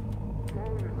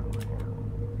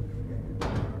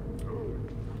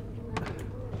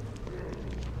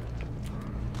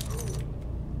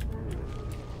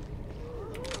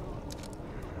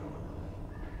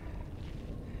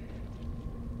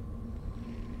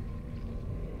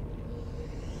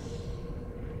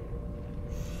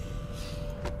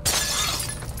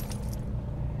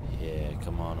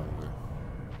 Come on over.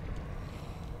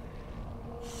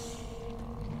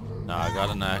 Now I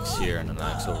got an axe here and an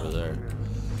axe over there,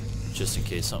 just in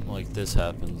case something like this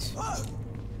happens.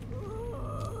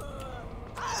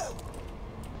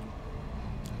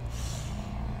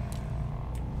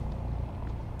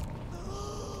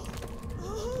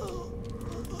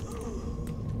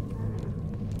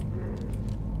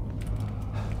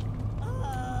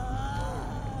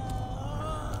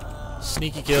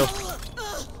 Sneaky kill.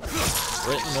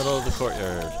 Right in the middle of the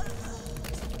courtyard.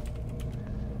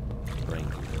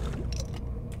 Ring.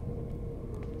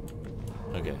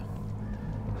 Okay.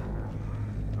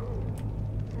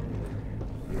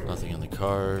 Nothing in the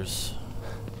cars.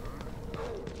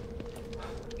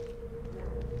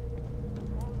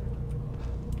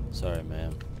 Sorry,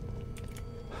 ma'am.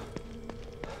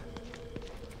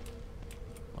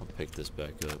 I'll pick this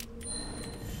back up.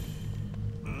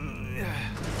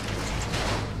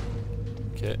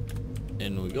 Okay.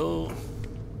 In we go.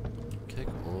 Kick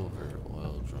over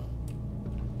oil drum.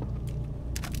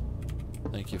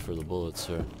 Thank you for the bullets,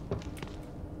 sir.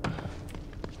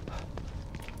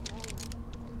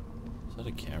 Is that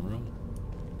a camera?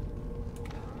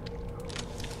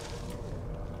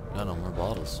 Got no more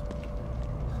bottles.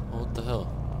 Oh, what the hell?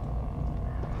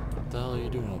 What the hell are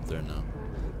you doing up there now?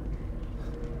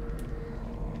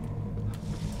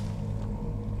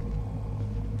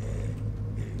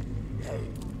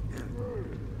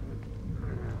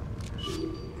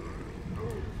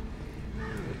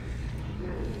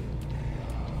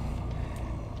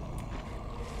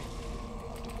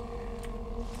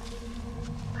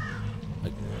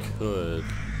 Could,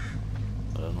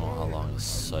 but I don't know how long a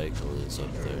cycle is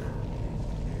up there.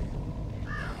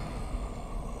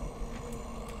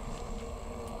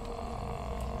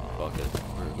 Fuck it,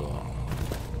 we're going.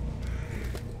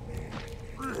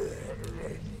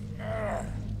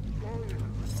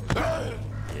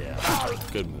 Yeah,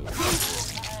 good move.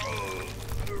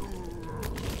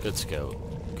 Good scout.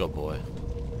 Go boy.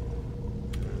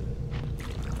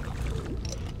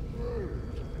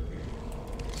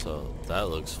 So that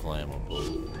looks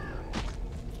flammable.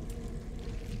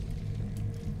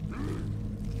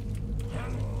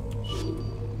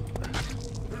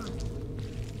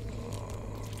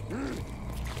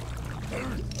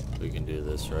 We can do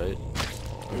this, right?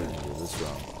 We're gonna do this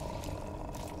wrong.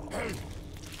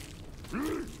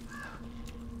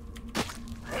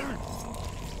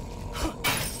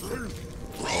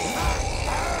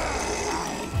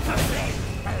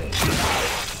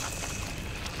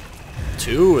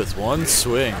 Two with one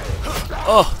swing.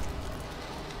 Oh!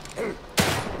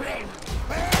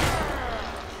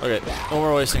 Okay, no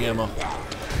more wasting ammo.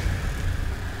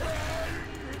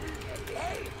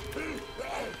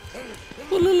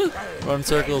 Run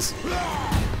circles.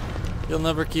 You'll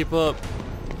never keep up.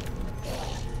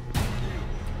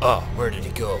 Oh, where did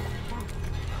he go?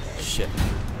 Shit.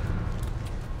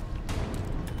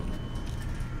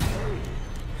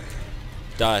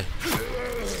 Die.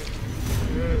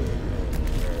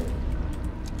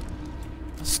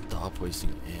 Stop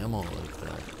wasting ammo like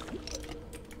that.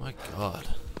 My God.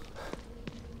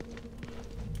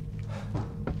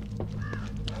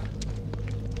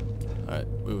 Alright,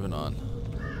 moving on.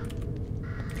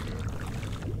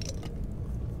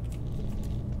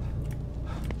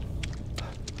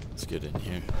 Let's get in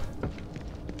here.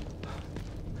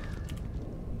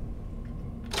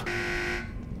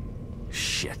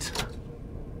 Shit.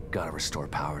 Gotta restore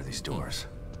power to these doors.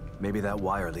 Maybe that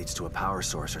wire leads to a power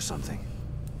source or something.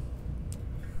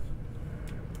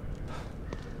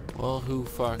 Well, who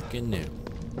fucking knew?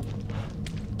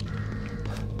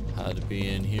 Had to be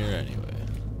in here anyway.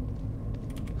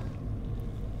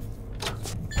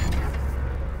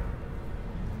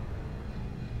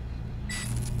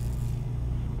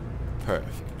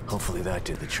 Perfect. Hopefully that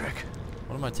did the trick.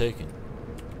 What am I taking?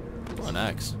 Oh, an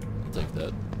axe. I'll take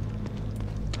that.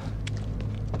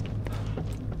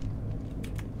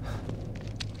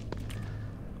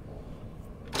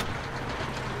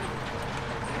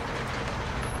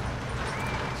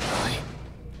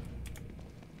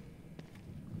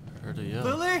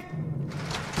 Lily?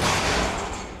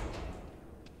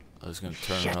 I was gonna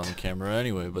turn around the camera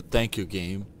anyway, but thank you,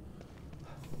 game.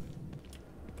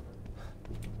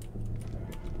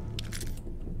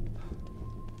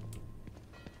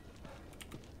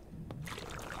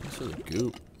 Thanks for the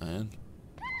goop, man.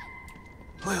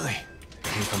 Lily,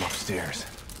 came from upstairs.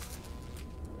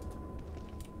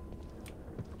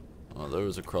 Oh, there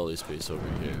was a crawly space over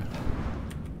here.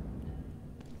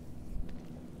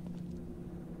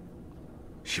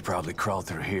 She probably crawled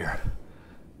through here.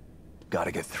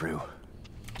 Gotta get through.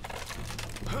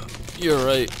 You're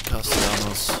right,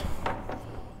 Castellanos.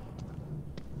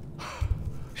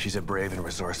 She's a brave and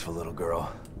resourceful little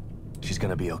girl. She's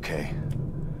gonna be okay.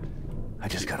 I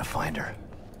just gotta find her.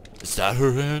 Is that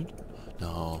her hand?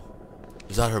 No.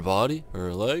 Is that her body? Or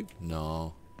her leg?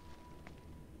 No.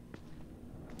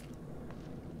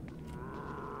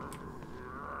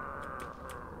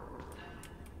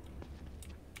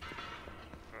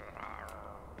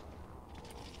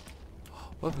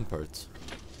 Weapon parts.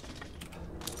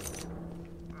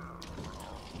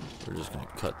 We're just gonna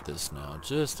cut this now,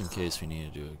 just in case we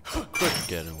need to do a quick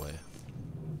getaway.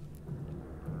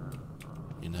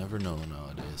 You never know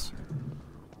nowadays.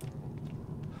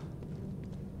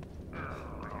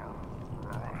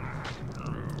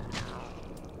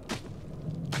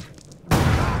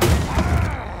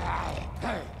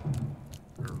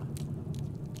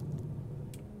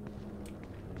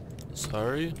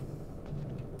 Sorry?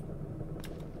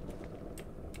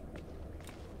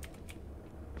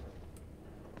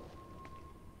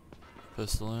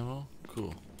 Pistol ammo?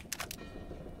 Cool.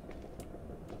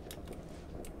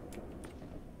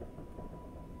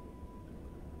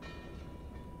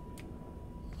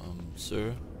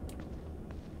 Sir?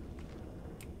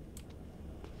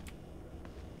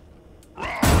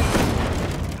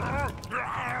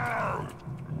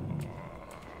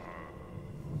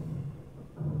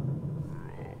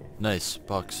 Nice.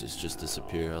 Boxes just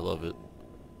disappear. I love it.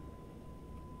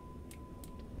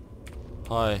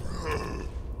 Hi.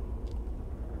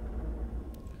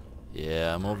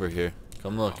 Yeah, I'm over here.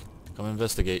 Come look. Come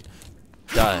investigate.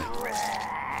 Die.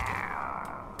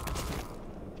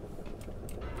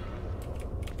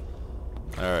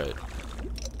 Alright.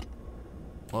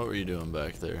 What were you doing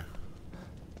back there?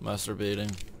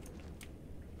 Masturbating?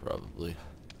 Probably.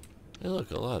 Hey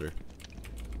look, a ladder.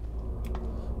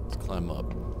 Let's climb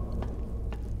up.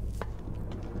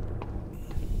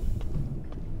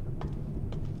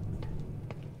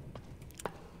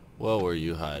 Well, where are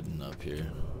you hiding up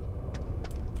here?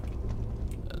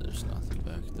 Yeah, there's nothing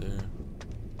back there.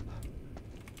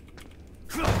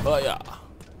 Oh yeah.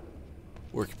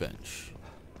 Workbench.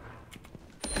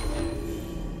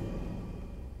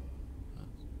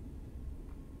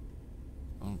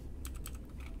 Oh.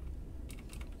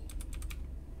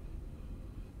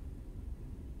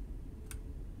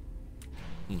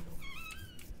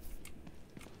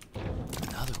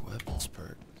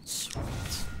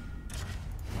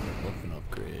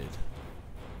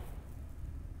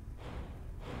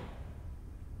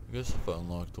 guess if I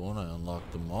unlocked one, I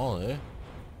unlocked them all, eh?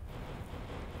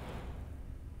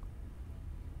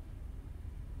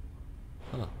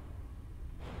 Huh.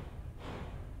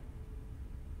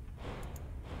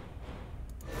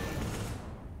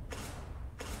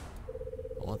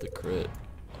 I want the crit.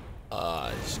 Ah,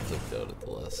 I just clicked out at the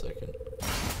last second.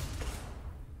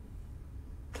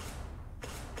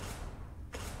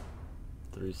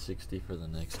 $360 for the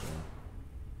next one.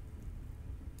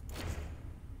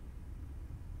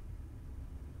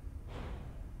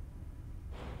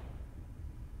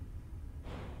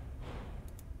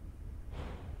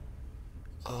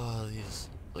 Oh, these,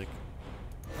 like,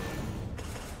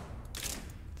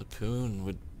 the Poon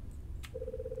would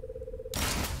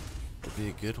be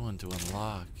a good one to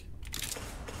unlock,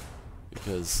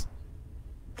 because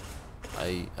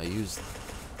I use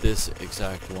this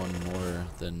exact one more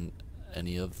than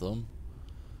any of them,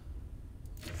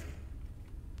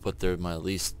 but they're my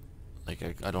least,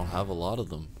 like, I don't have a lot of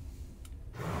them.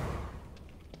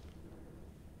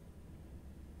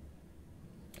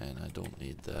 And I don't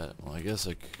need that. Well, I guess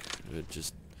I could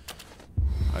just,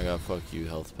 I got fuck you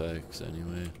health packs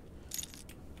anyway.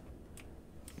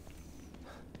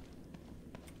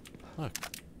 Look.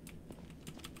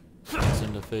 It's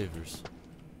into favors.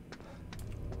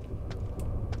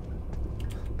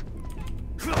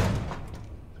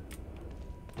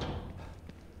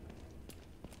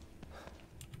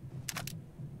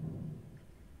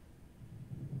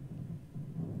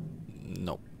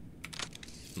 No.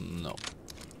 No.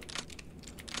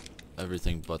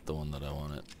 Everything but the one that I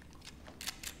wanted.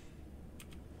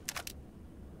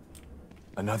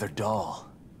 Another doll.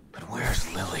 But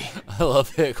where's Lily? I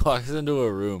love it. Walks into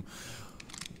a room.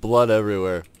 Blood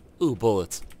everywhere. Ooh,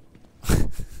 bullets.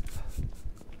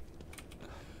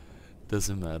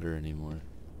 Doesn't matter anymore.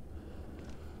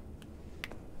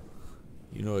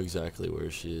 You know exactly where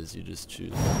she is. You just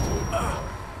choose not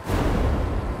to.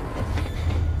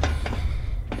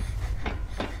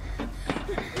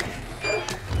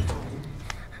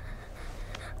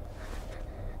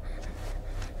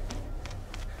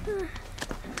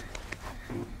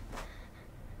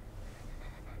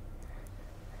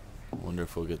 Wonder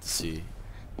if we'll get to see.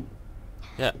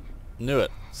 Yeah, knew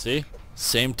it. See?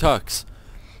 Same tux.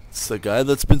 It's the guy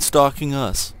that's been stalking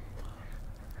us.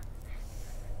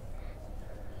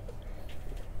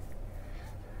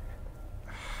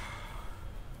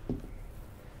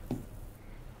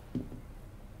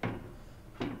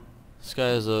 This guy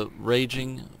is a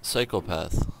raging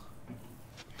psychopath.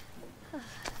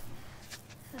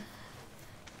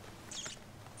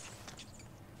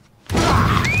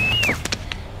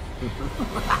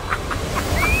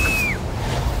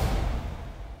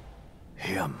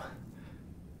 Him.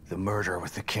 The murderer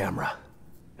with the camera.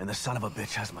 And the son of a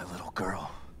bitch has my little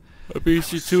girl. I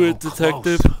beat you to it,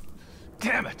 detective. Close.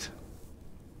 Damn it!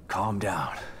 Calm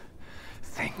down.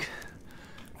 Think.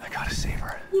 I gotta save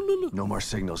her. No more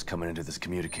signals coming into this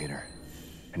communicator.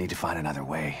 I need to find another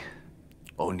way.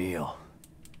 O'Neill.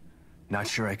 Not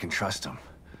sure I can trust him.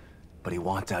 But he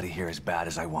wants out of here as bad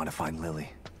as I want to find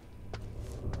Lily.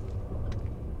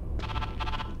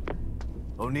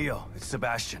 O'Neill, it's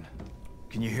Sebastian.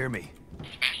 Can you hear me?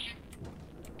 Sebastian?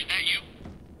 Is that you?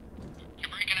 You're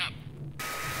breaking up.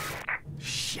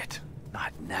 Shit.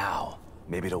 Not now.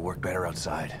 Maybe it'll work better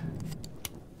outside.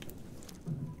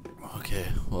 Okay,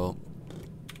 well.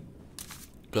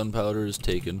 Gunpowder is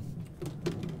taken.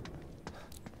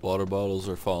 Water bottles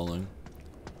are falling.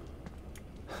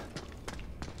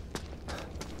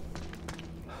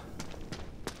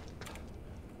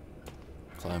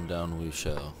 Climb down we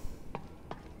shall.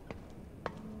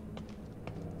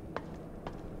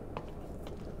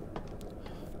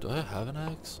 Do I have an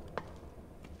axe?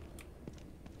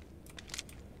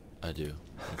 I do.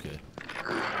 Okay.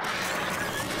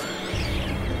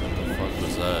 What the fuck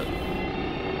was that?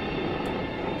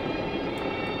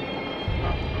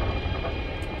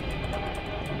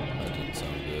 That didn't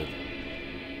sound good.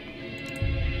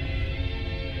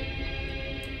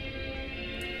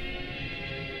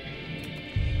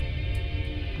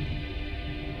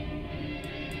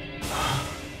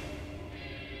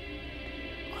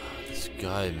 This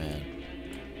guy, man.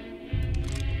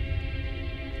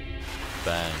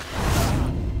 Bang.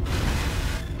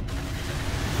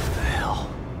 What the hell?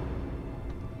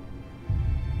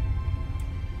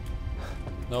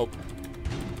 Nope.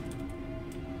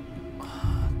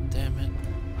 Ah, damn it.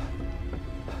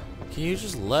 Can you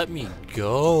just let me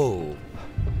go?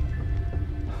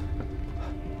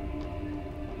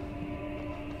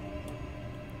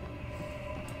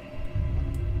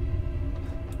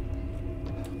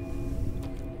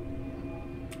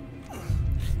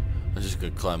 I'm just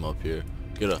gonna climb up here.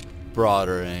 Get up.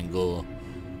 broader angle.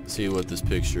 See what this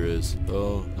picture is.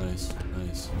 Oh, nice,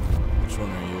 nice. Which one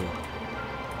are you?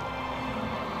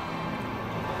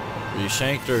 Are you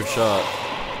shanked or shot?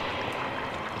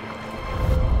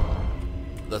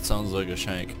 That sounds like a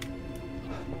shank.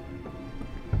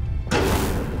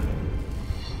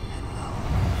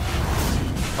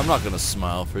 I'm not gonna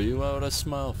smile for you. Why would I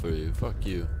smile for you? Fuck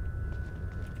you.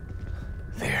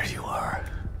 There you are.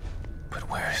 But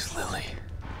where's Lily?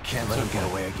 Can't let him get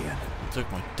away again. You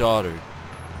took my daughter.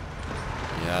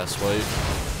 You asswipe.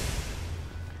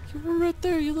 You were right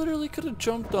there. You literally could have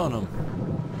jumped on him.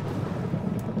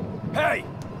 Hey!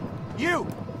 You!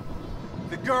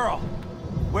 The girl!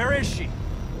 Where is she?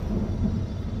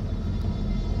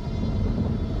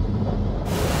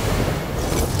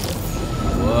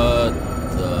 What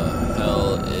the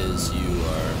hell is you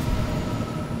are?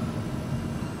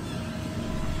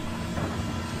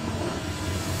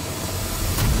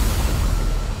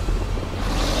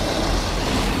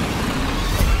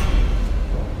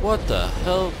 What the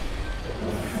hell?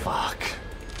 Fuck.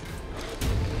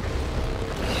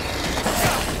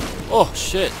 Oh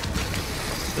shit!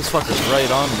 This fucker's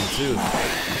right on me too.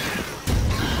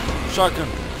 Shotgun!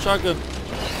 Shotgun!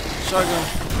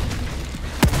 Shotgun!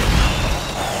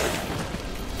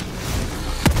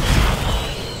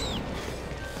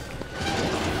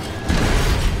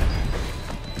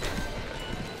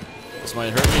 This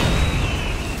might hurt me.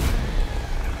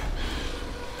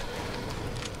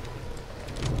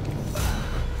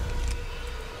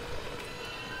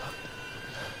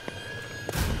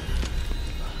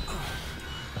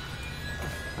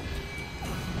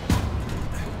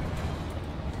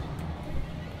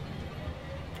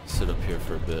 Sit up here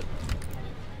for a bit.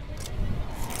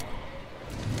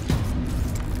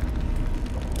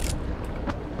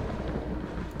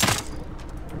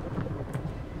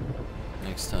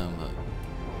 Next time the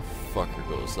fucker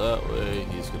goes that way,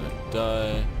 he's gonna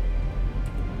die.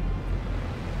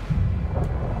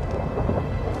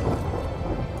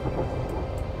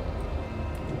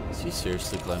 Is he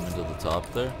seriously climbing to the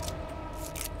top there?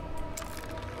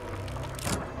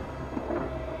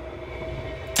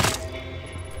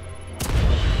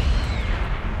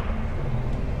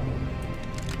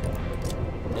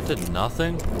 That did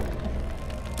nothing?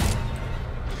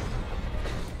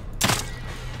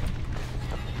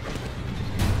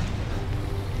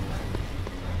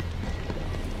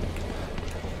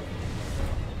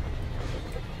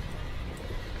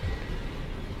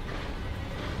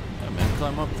 Yeah, man,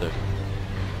 climb up there.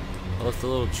 I left a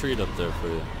little treat up there for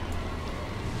you.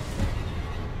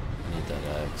 I need that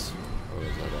axe. Where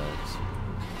is that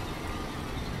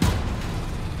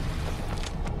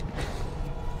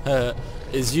axe?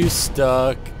 Is you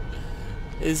stuck?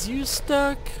 Is you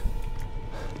stuck?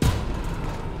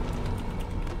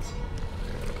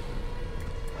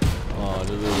 Oh,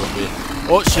 did it be?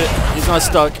 Oh shit! He's not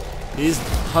stuck. He's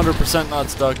 100% not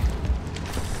stuck.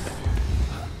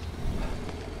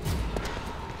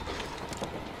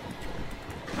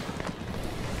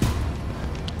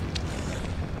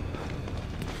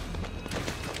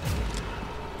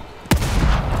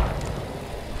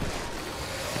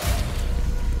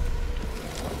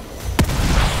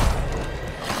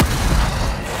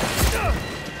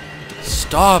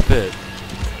 Stop it!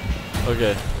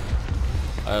 Okay.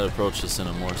 I had to approach this in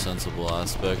a more sensible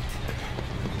aspect.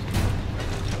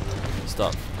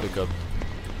 Stop. Pick up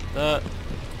that.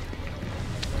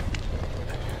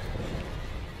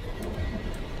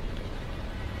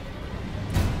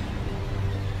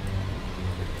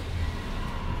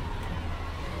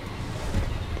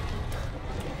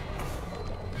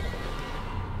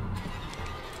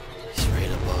 He's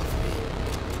right above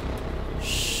me.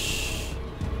 Shh.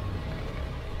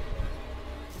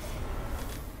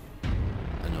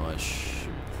 I know I should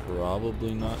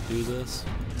probably not do this,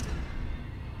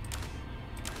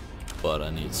 but I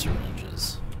need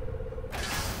syringes.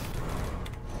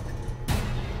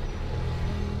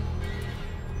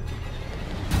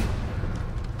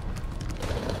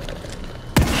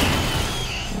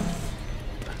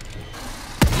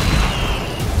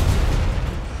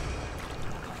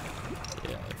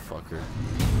 Yeah, fucker.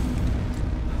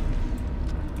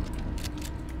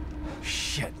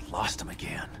 Shit, lost him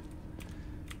again.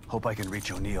 Hope I can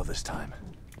reach O'Neill this time.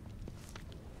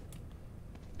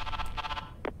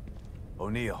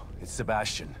 O'Neill, it's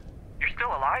Sebastian. You're still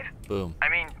alive? Boom. I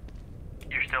mean,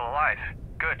 you're still alive.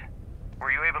 Good.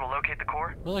 Were you able to locate the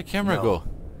core? Where'd that camera No, go?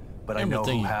 But I Camera know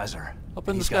who thingy. has her. Up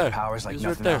in the He's sky. got powers like He's right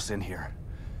nothing there. else in here.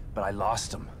 But I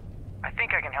lost him. I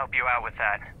think I can help you out with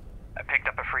that. I picked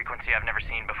up a frequency I've never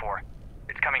seen before.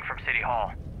 It's coming from City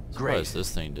Hall. Great. Surprised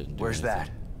this thing didn't do Where's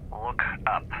anything. that? Look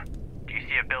up. Do you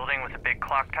See a building with a big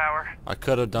clock tower? I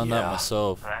could have done that Yeah.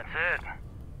 myself. That's it.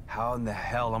 How in the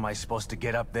hell am I supposed to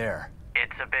get up there?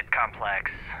 It's a bit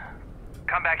complex.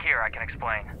 Come back here, I can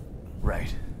explain.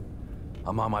 Right.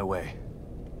 I'm on my way.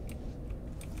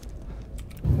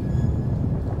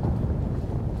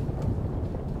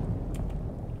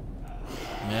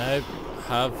 May I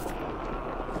have...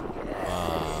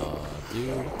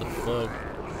 dude, what the fuck?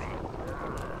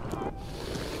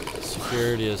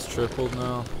 Security has tripled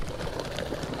now.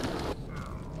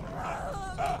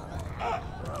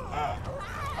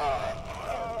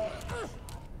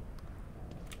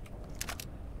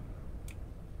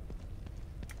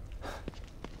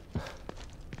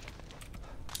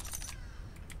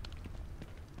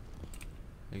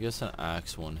 I guess an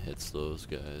axe one hits those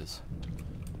guys.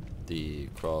 The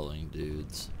crawling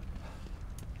dudes.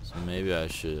 So maybe I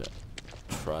should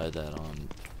try that on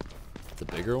the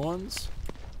bigger ones.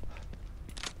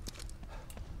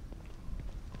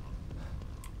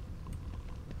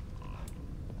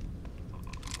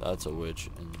 That's a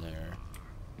witch in there.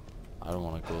 I don't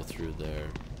want to go through there.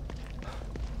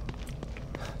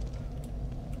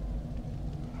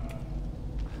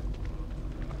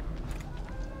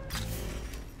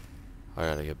 I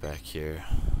gotta get back here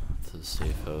to the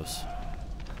safe house.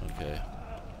 Okay.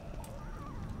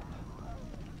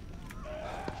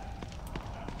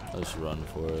 Let's run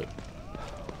for it.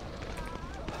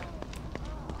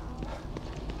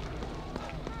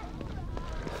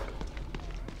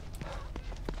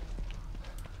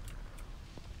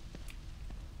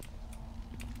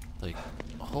 Like,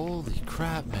 holy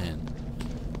crap, man.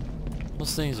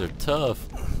 Those things are tough.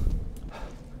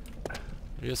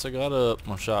 I guess I gotta up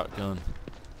my shotgun.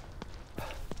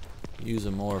 Use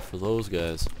it more for those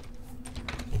guys.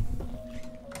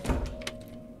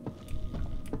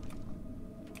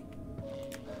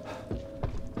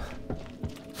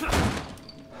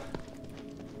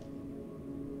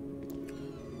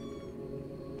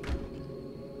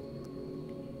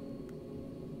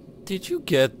 Did you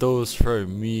get those for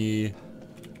me?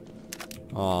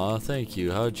 Aw, thank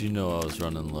you. How'd you know I was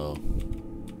running low?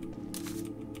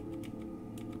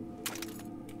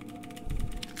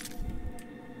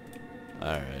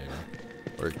 Alright.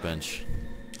 Workbench.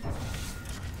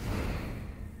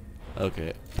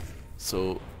 Okay.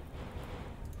 So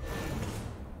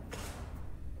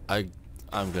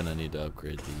I'm gonna need to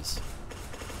upgrade these.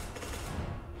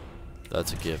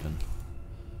 That's a given.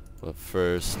 But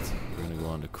first, we're gonna go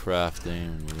on to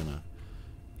crafting, and we're gonna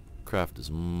craft as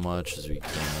much as we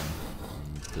can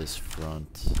on this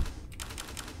front.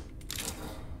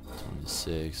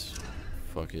 26.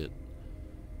 Fuck it.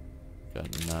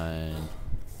 Got 9.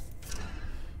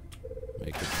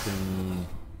 Make a tune.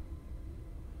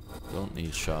 Don't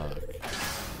need shock.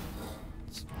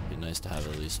 It'd be nice to have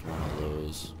at least one of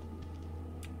those.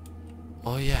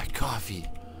 Oh yeah, coffee.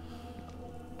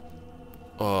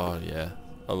 Oh yeah.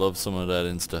 I love some of that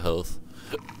insta health.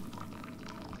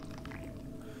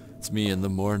 It's me in the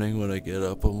morning when I get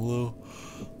up. I'm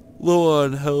low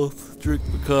on health. Drink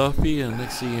the coffee, and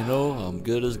next thing you know, I'm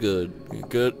good as good.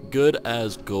 Good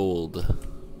as gold.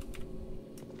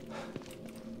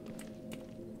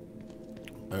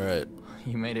 All right.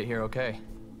 You made it here okay.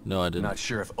 No, I didn't. Not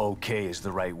sure if okay is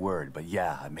the right word, but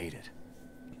yeah, I made it.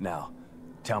 Now,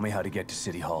 tell me how to get to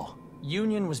City Hall.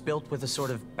 Union was built with a sort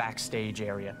of backstage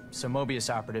area, so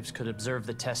Mobius operatives could observe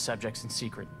the test subjects in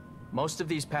secret. Most of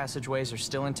these passageways are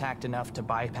still intact enough to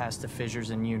bypass the fissures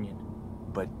in Union.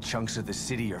 But chunks of the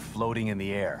city are floating in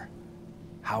the air.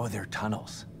 How are there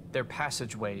tunnels? They're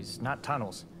passageways, not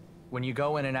tunnels. When you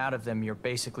go in and out of them, you're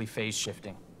basically phase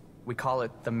shifting. We call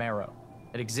it the marrow.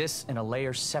 It exists in a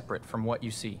layer separate from what you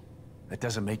see. That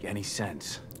doesn't make any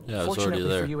sense. Yeah, it's already Fortunately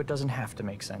there. for you, it doesn't have to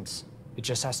make sense. It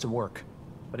just has to work.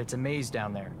 But it's a maze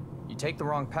down there. You take the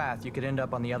wrong path, you could end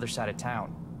up on the other side of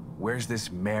town. Where's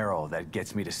this marrow that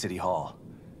gets me to City Hall?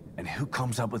 And who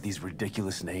comes up with these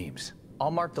ridiculous names? I'll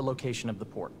mark the location of the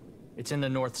port. It's in the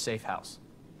north safe house.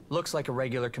 Looks like a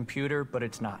regular computer, but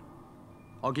it's not.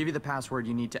 I'll give you the password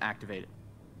you need to activate it.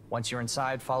 Once you're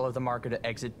inside, follow the marker to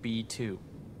exit B2.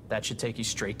 That should take you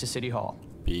straight to City Hall.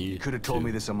 You could have told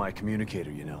me this on my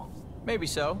communicator, you know. Maybe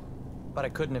so, but I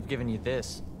couldn't have given you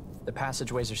this. The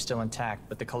passageways are still intact,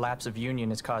 but the collapse of Union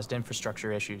has caused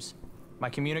infrastructure issues. My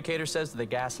communicator says that the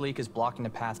gas leak is blocking the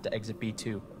path to exit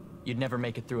B2. You'd never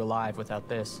make it through alive without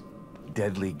this.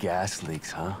 Deadly gas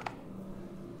leaks, huh?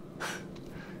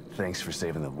 Thanks for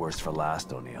saving the worst for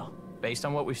last, O'Neill. Based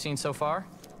on what we've seen so far,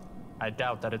 I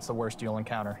doubt that it's the worst you'll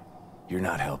encounter. You're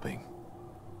not helping.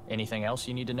 Anything else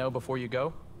you need to know before you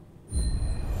go?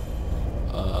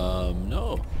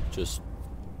 No. Just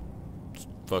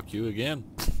fuck you again.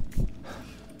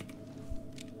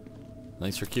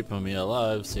 Thanks for keeping me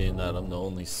alive, seeing that I'm the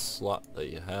only slot that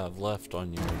you have left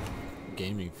on your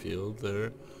gaming field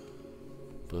there.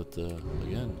 But,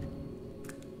 again,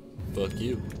 fuck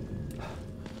you.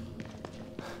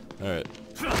 Alright,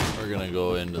 we're gonna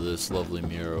go into this lovely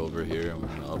mirror over here and we're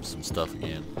gonna up some stuff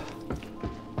again.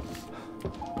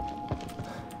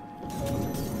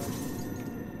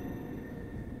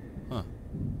 Huh.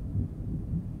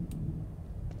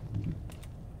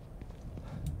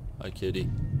 Hi, kitty.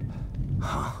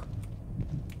 Huh?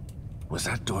 Was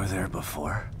that door there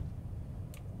before?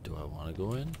 Do I want to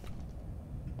go in?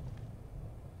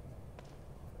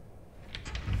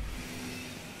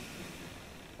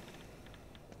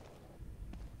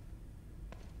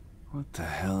 What the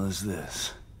hell is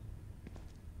this?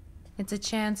 It's a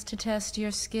chance to test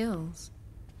your skills.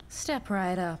 Step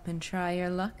right up and try your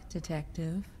luck,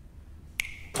 detective.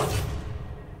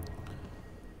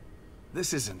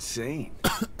 This is insane.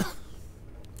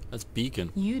 That's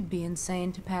Beacon. You'd be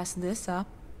insane to pass this up.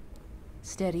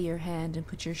 Steady your hand and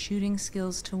put your shooting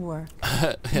skills to work.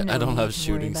 I don't have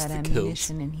shooting about skills.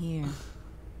 ammunition in here.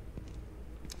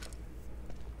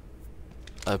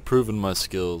 I've proven my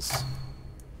skills.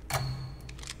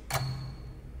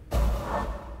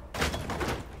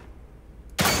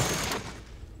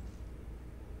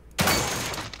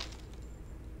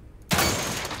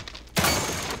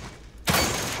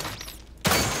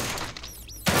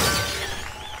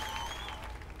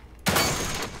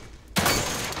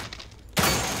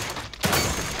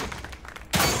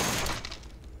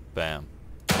 Bam.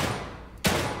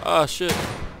 Ah, shit.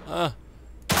 Ah.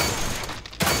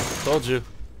 Told you.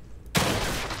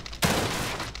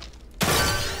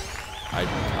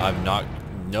 I'm not.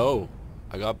 No.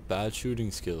 I got bad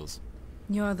shooting skills.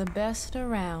 You're the best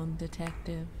around,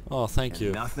 detective. Oh, thank And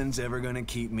you. nothing's ever gonna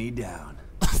keep me down.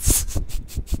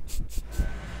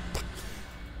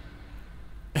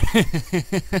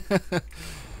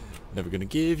 Never gonna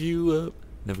give you up.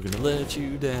 Never gonna let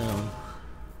you down.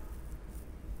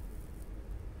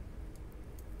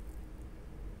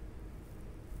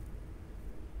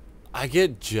 I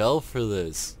get gel for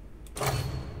this.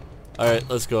 Alright,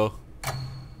 let's go.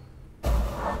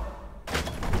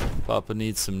 Papa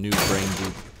needs some new brain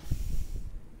goop.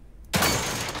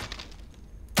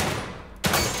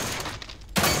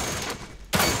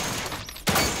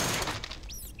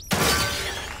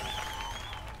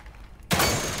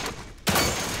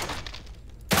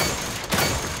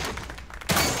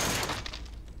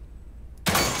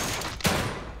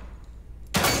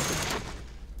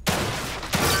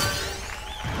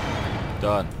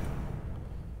 Done.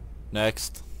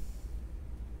 Next.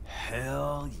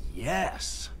 Hell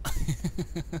yes.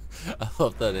 I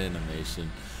love that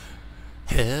animation.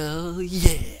 Hell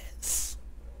yes.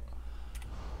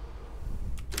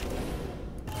 Did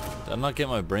I not get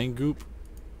my brain goop?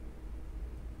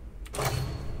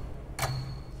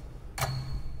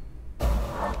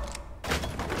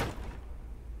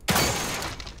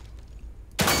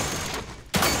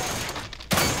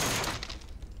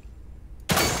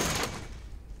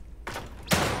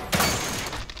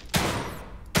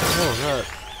 Oh, God.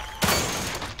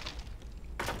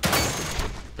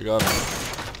 I got him.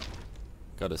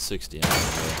 Got a 60 on him.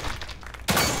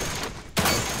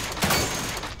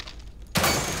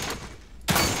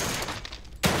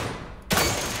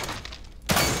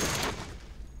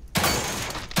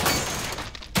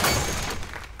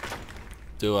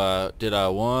 Did I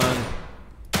won?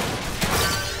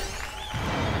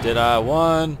 Did I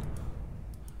won?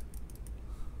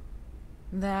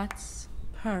 That's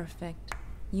perfect.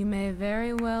 You may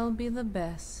very well be the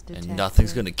best, detective. And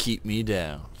nothing's gonna keep me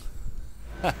down.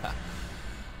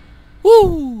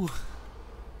 Woo!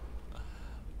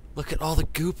 Look at all the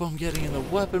goop I'm getting in the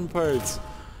weapon parts.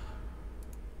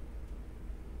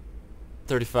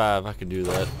 35, I can do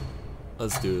that.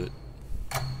 Let's do it.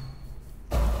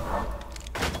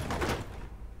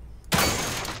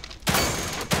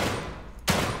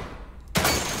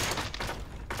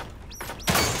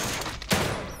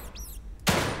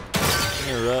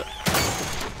 Here, Rut.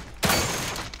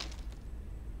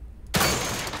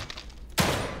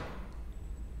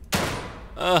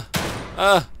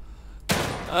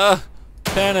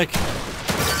 Panic.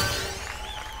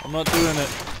 I'm not doing it.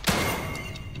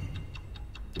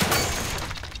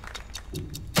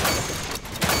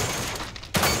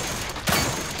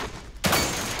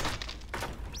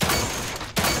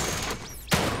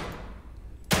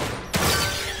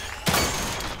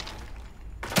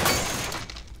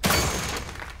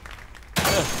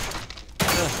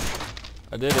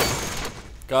 I did it.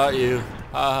 Got you.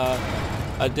 Haha.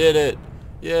 I did it.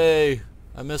 Yay.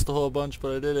 I missed a whole bunch,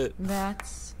 but I did it.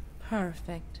 That's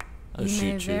perfect.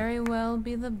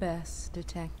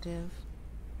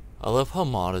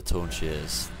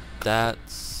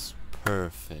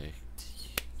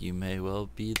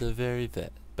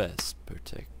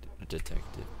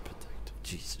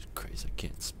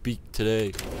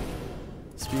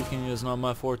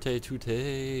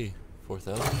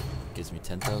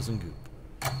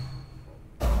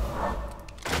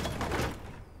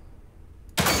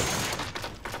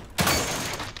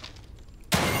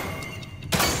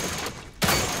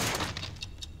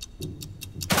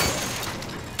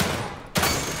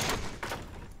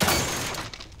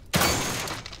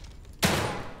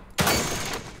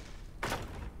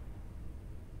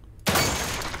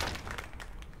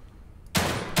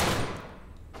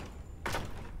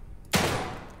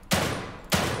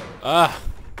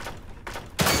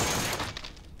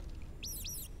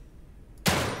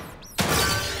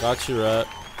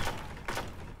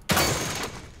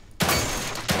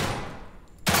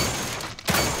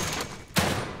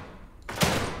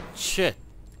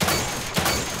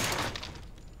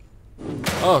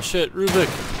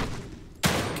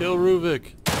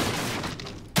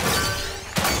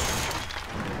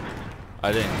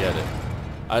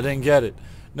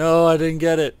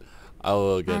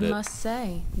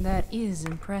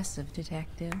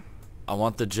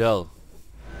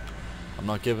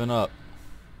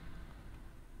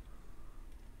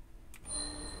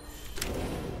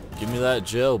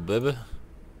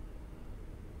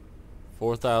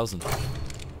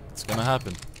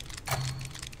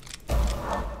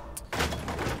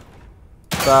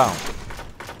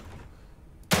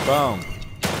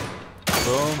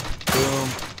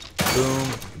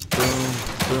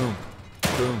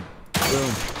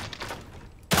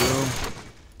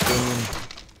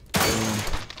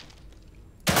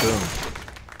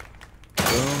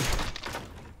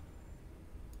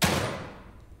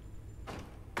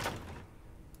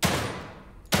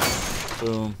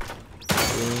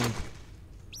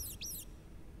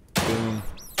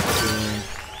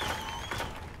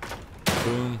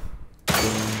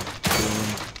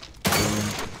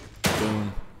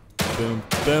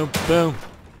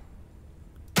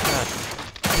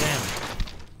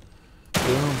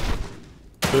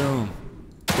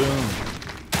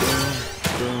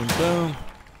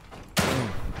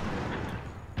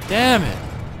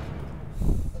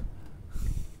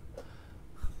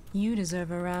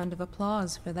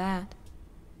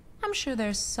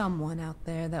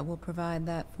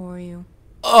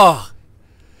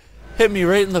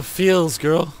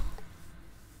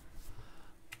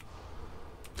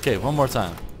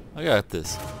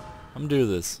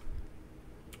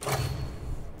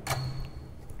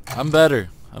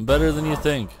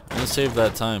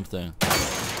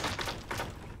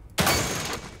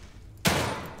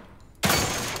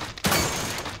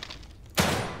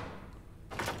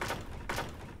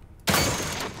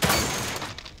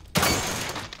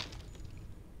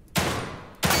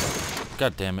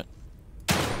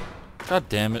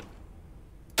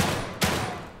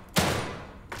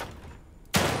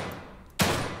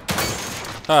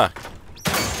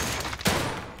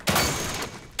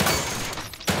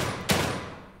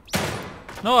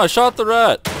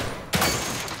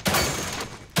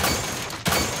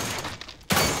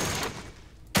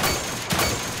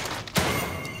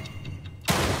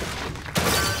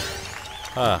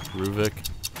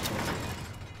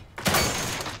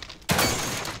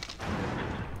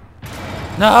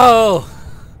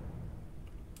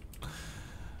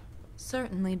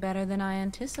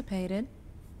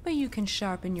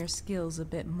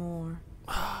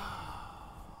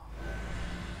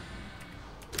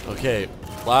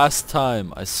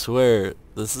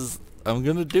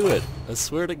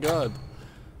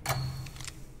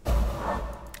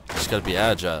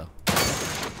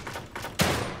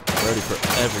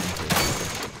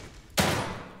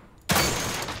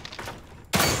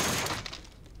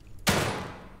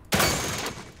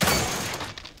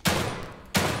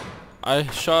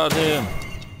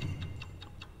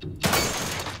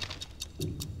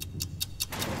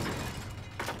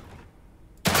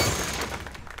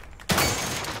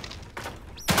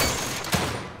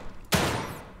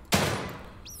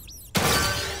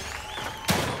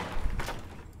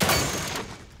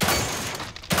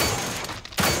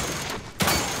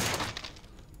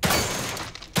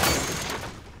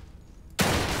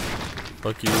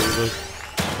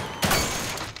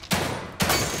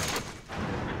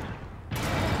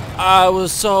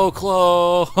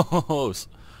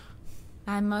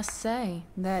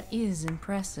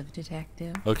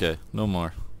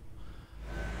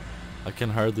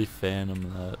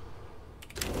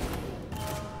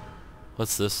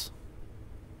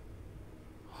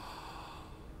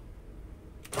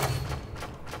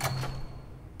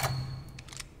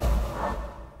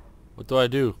 What do I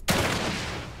do?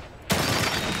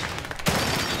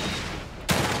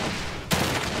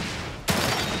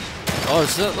 Oh,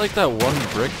 is that like that one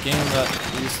brick game that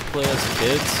we used to play as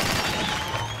kids?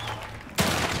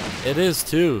 It is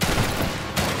too.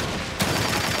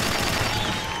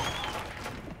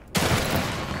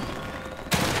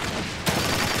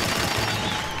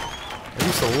 I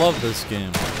used to love this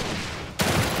game.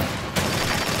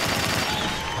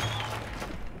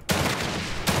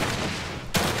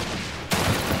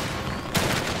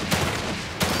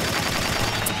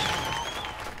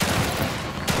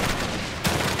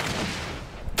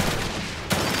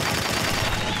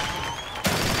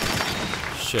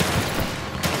 Shit.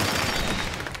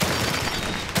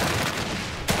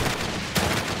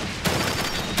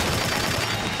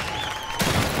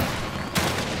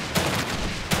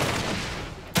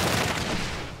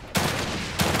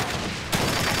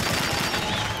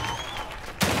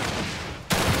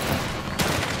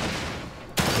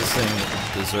 This thing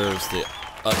deserves the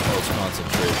utmost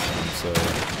concentration, so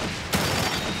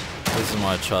this is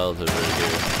my childhood right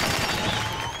here.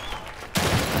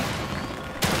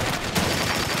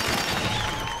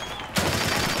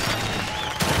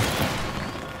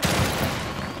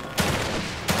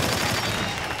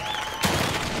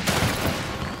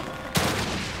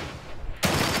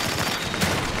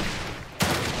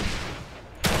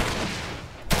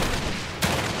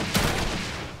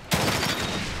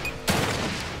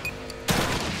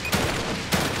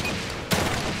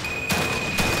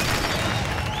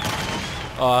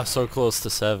 Oh, so close to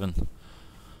 7.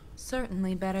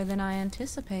 Certainly better than I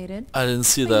anticipated. I didn't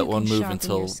see But that you one can move sharpen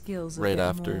until your skills a right bit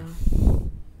after.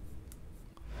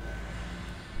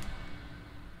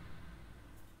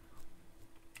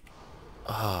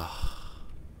 more.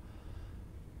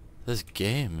 This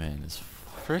game, man, is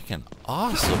freaking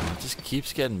awesome. It just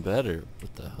keeps getting better.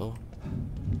 What the hell?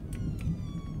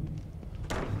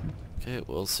 Okay,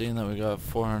 well, seeing that we got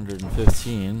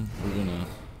 415, we're gonna...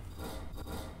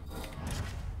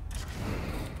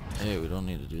 Hey, we don't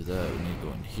need to do that. We need to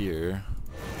go in here.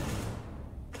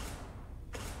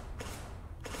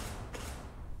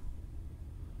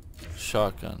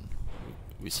 Shotgun.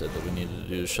 We said that we needed to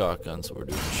do the shotgun, so we're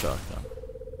doing the shotgun.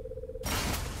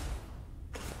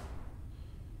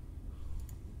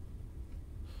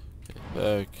 Okay,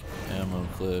 back. Ammo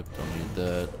clip. Don't need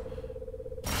that.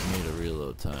 Need a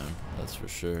reload time. That's for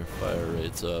sure. Fire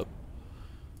rate's up.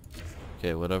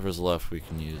 Okay, whatever's left we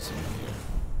can use in here.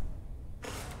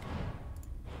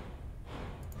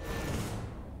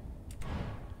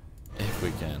 If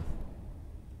we can.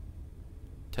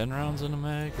 10 rounds in a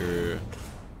mag, or...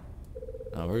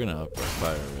 No, we're gonna up our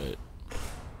fire rate.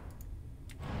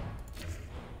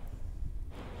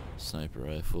 Sniper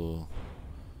rifle.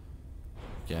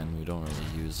 Again, we don't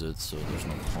really use it, so there's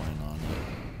no point on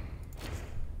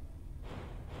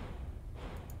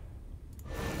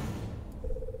it.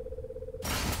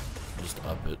 Just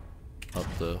up it. Up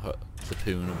the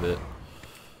poon a bit.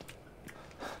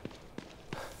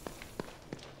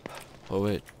 Oh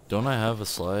wait, don't I have a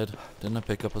slide? Didn't I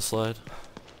pick up a slide?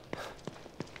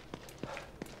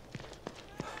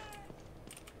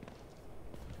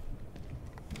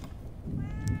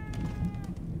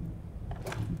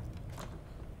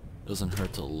 Doesn't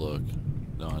hurt to look.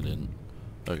 No, I didn't.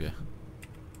 Okay.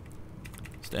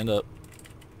 Stand up.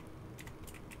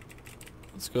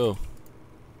 Let's go.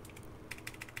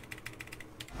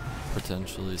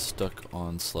 Potentially stuck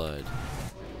on slide.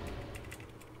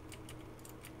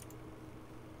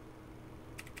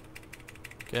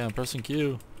 Okay, I'm pressing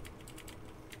Q.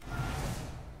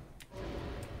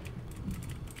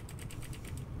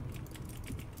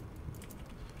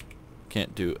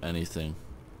 Can't do anything.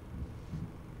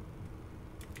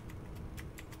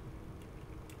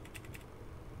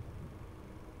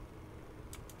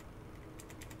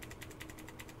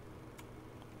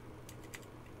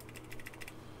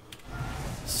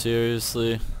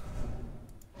 Seriously?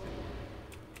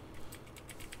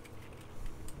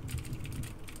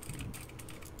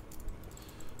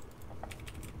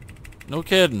 No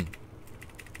kidding.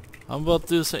 I'm about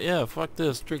to say, yeah, fuck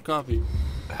this, drink coffee.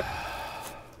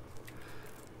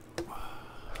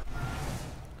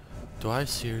 Do I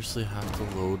seriously have to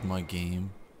load my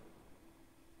game?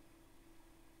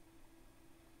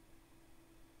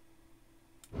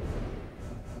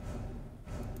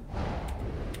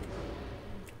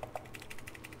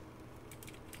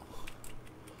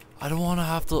 I don't want to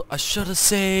have to. I should have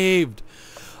saved.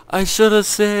 I should have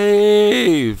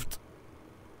saved.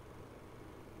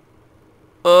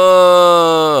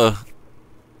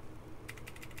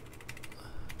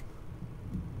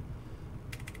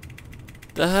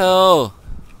 The hell?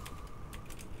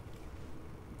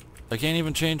 I can't even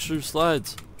even change through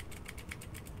slides.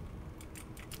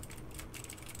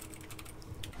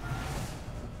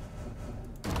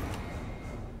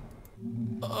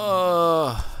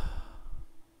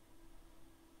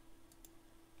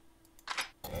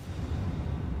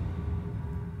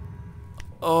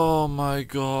 Oh my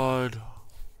god.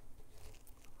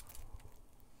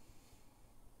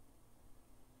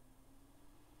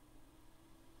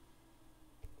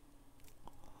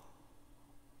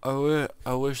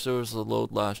 I wish there was a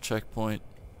load last checkpoint.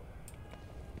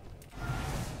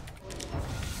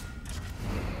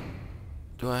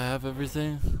 Do I have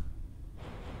everything?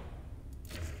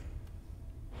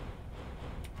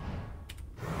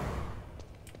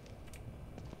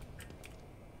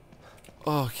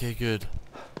 Okay, good.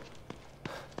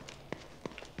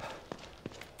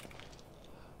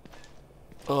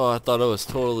 Oh, I thought I was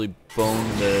totally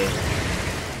boned there.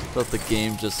 Thought the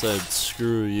game just said,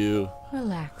 screw you.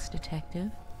 Relax,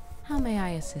 detective. How may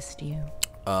I assist you?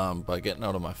 By getting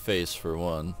out of my face for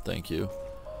one, thank you.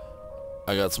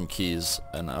 I got some keys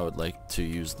and I would like to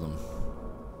use them.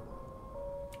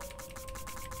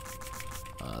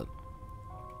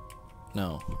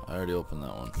 No, I already opened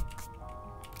that one.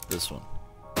 This one.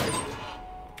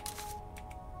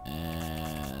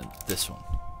 And this one.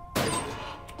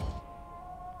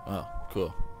 Oh,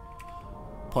 cool.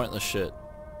 Pointless shit.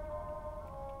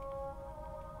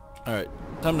 Alright,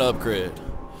 time to upgrade.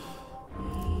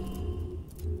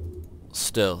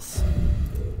 Stealth.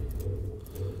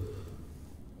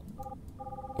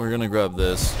 We're gonna grab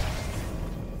this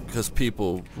because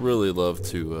people really love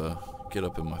to get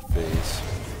up in my face.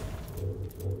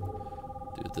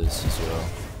 Do this as well.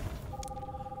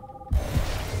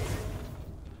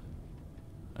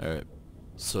 Alright,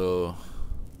 so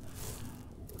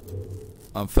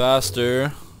I'm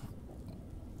faster,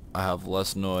 I have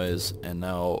less noise, and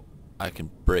now I can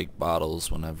break bottles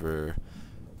whenever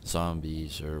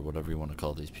zombies or whatever you want to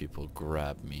call these people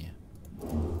grab me.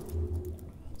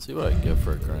 Let's see what I can get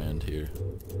for $1,000 here.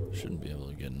 Shouldn't be able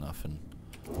to get nothing.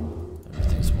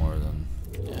 Everything's more than,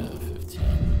 yeah, 15.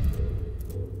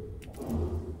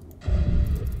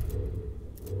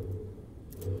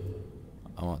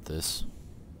 I want this.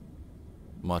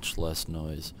 Much less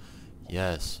noise.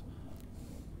 Yes.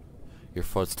 Your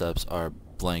footsteps are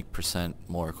blank percent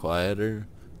more quieter.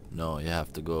 No, you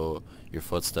have to go. Your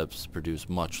footsteps produce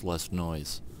much less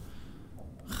noise.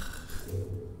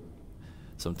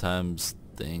 Sometimes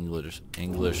the English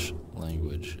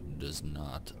language does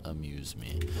not amuse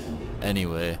me.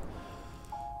 Anyway,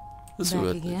 this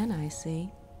Back again, I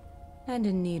see. And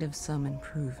in need of some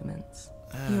improvements.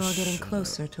 You are getting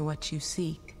closer to what you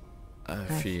seek. I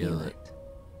feel it.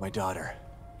 My daughter.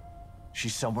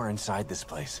 She's somewhere inside this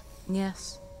place.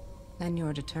 Yes, and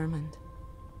you're determined.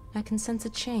 I can sense a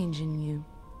change in you.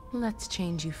 Let's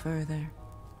change you further.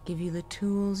 Give you the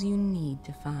tools you need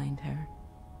to find her.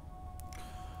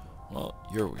 Well,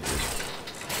 you're weird.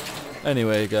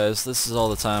 Anyway, guys, this is all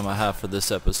the time I have for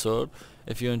this episode.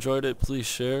 If you enjoyed it, please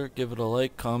share, give it a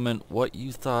like, comment what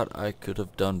you thought I could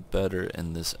have done better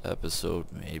in this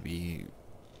episode. Maybe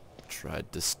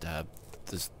tried to stab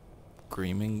the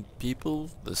screaming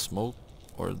people, the smoke,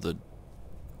 or the,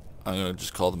 I'm gonna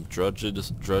just call them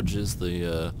drudges,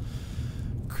 the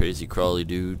crazy crawly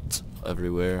dudes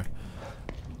everywhere.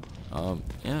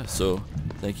 Yeah, so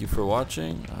thank you for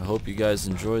watching. I hope you guys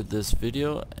enjoyed this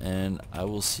video, and I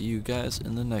will see you guys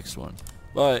in the next one.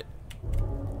 Bye.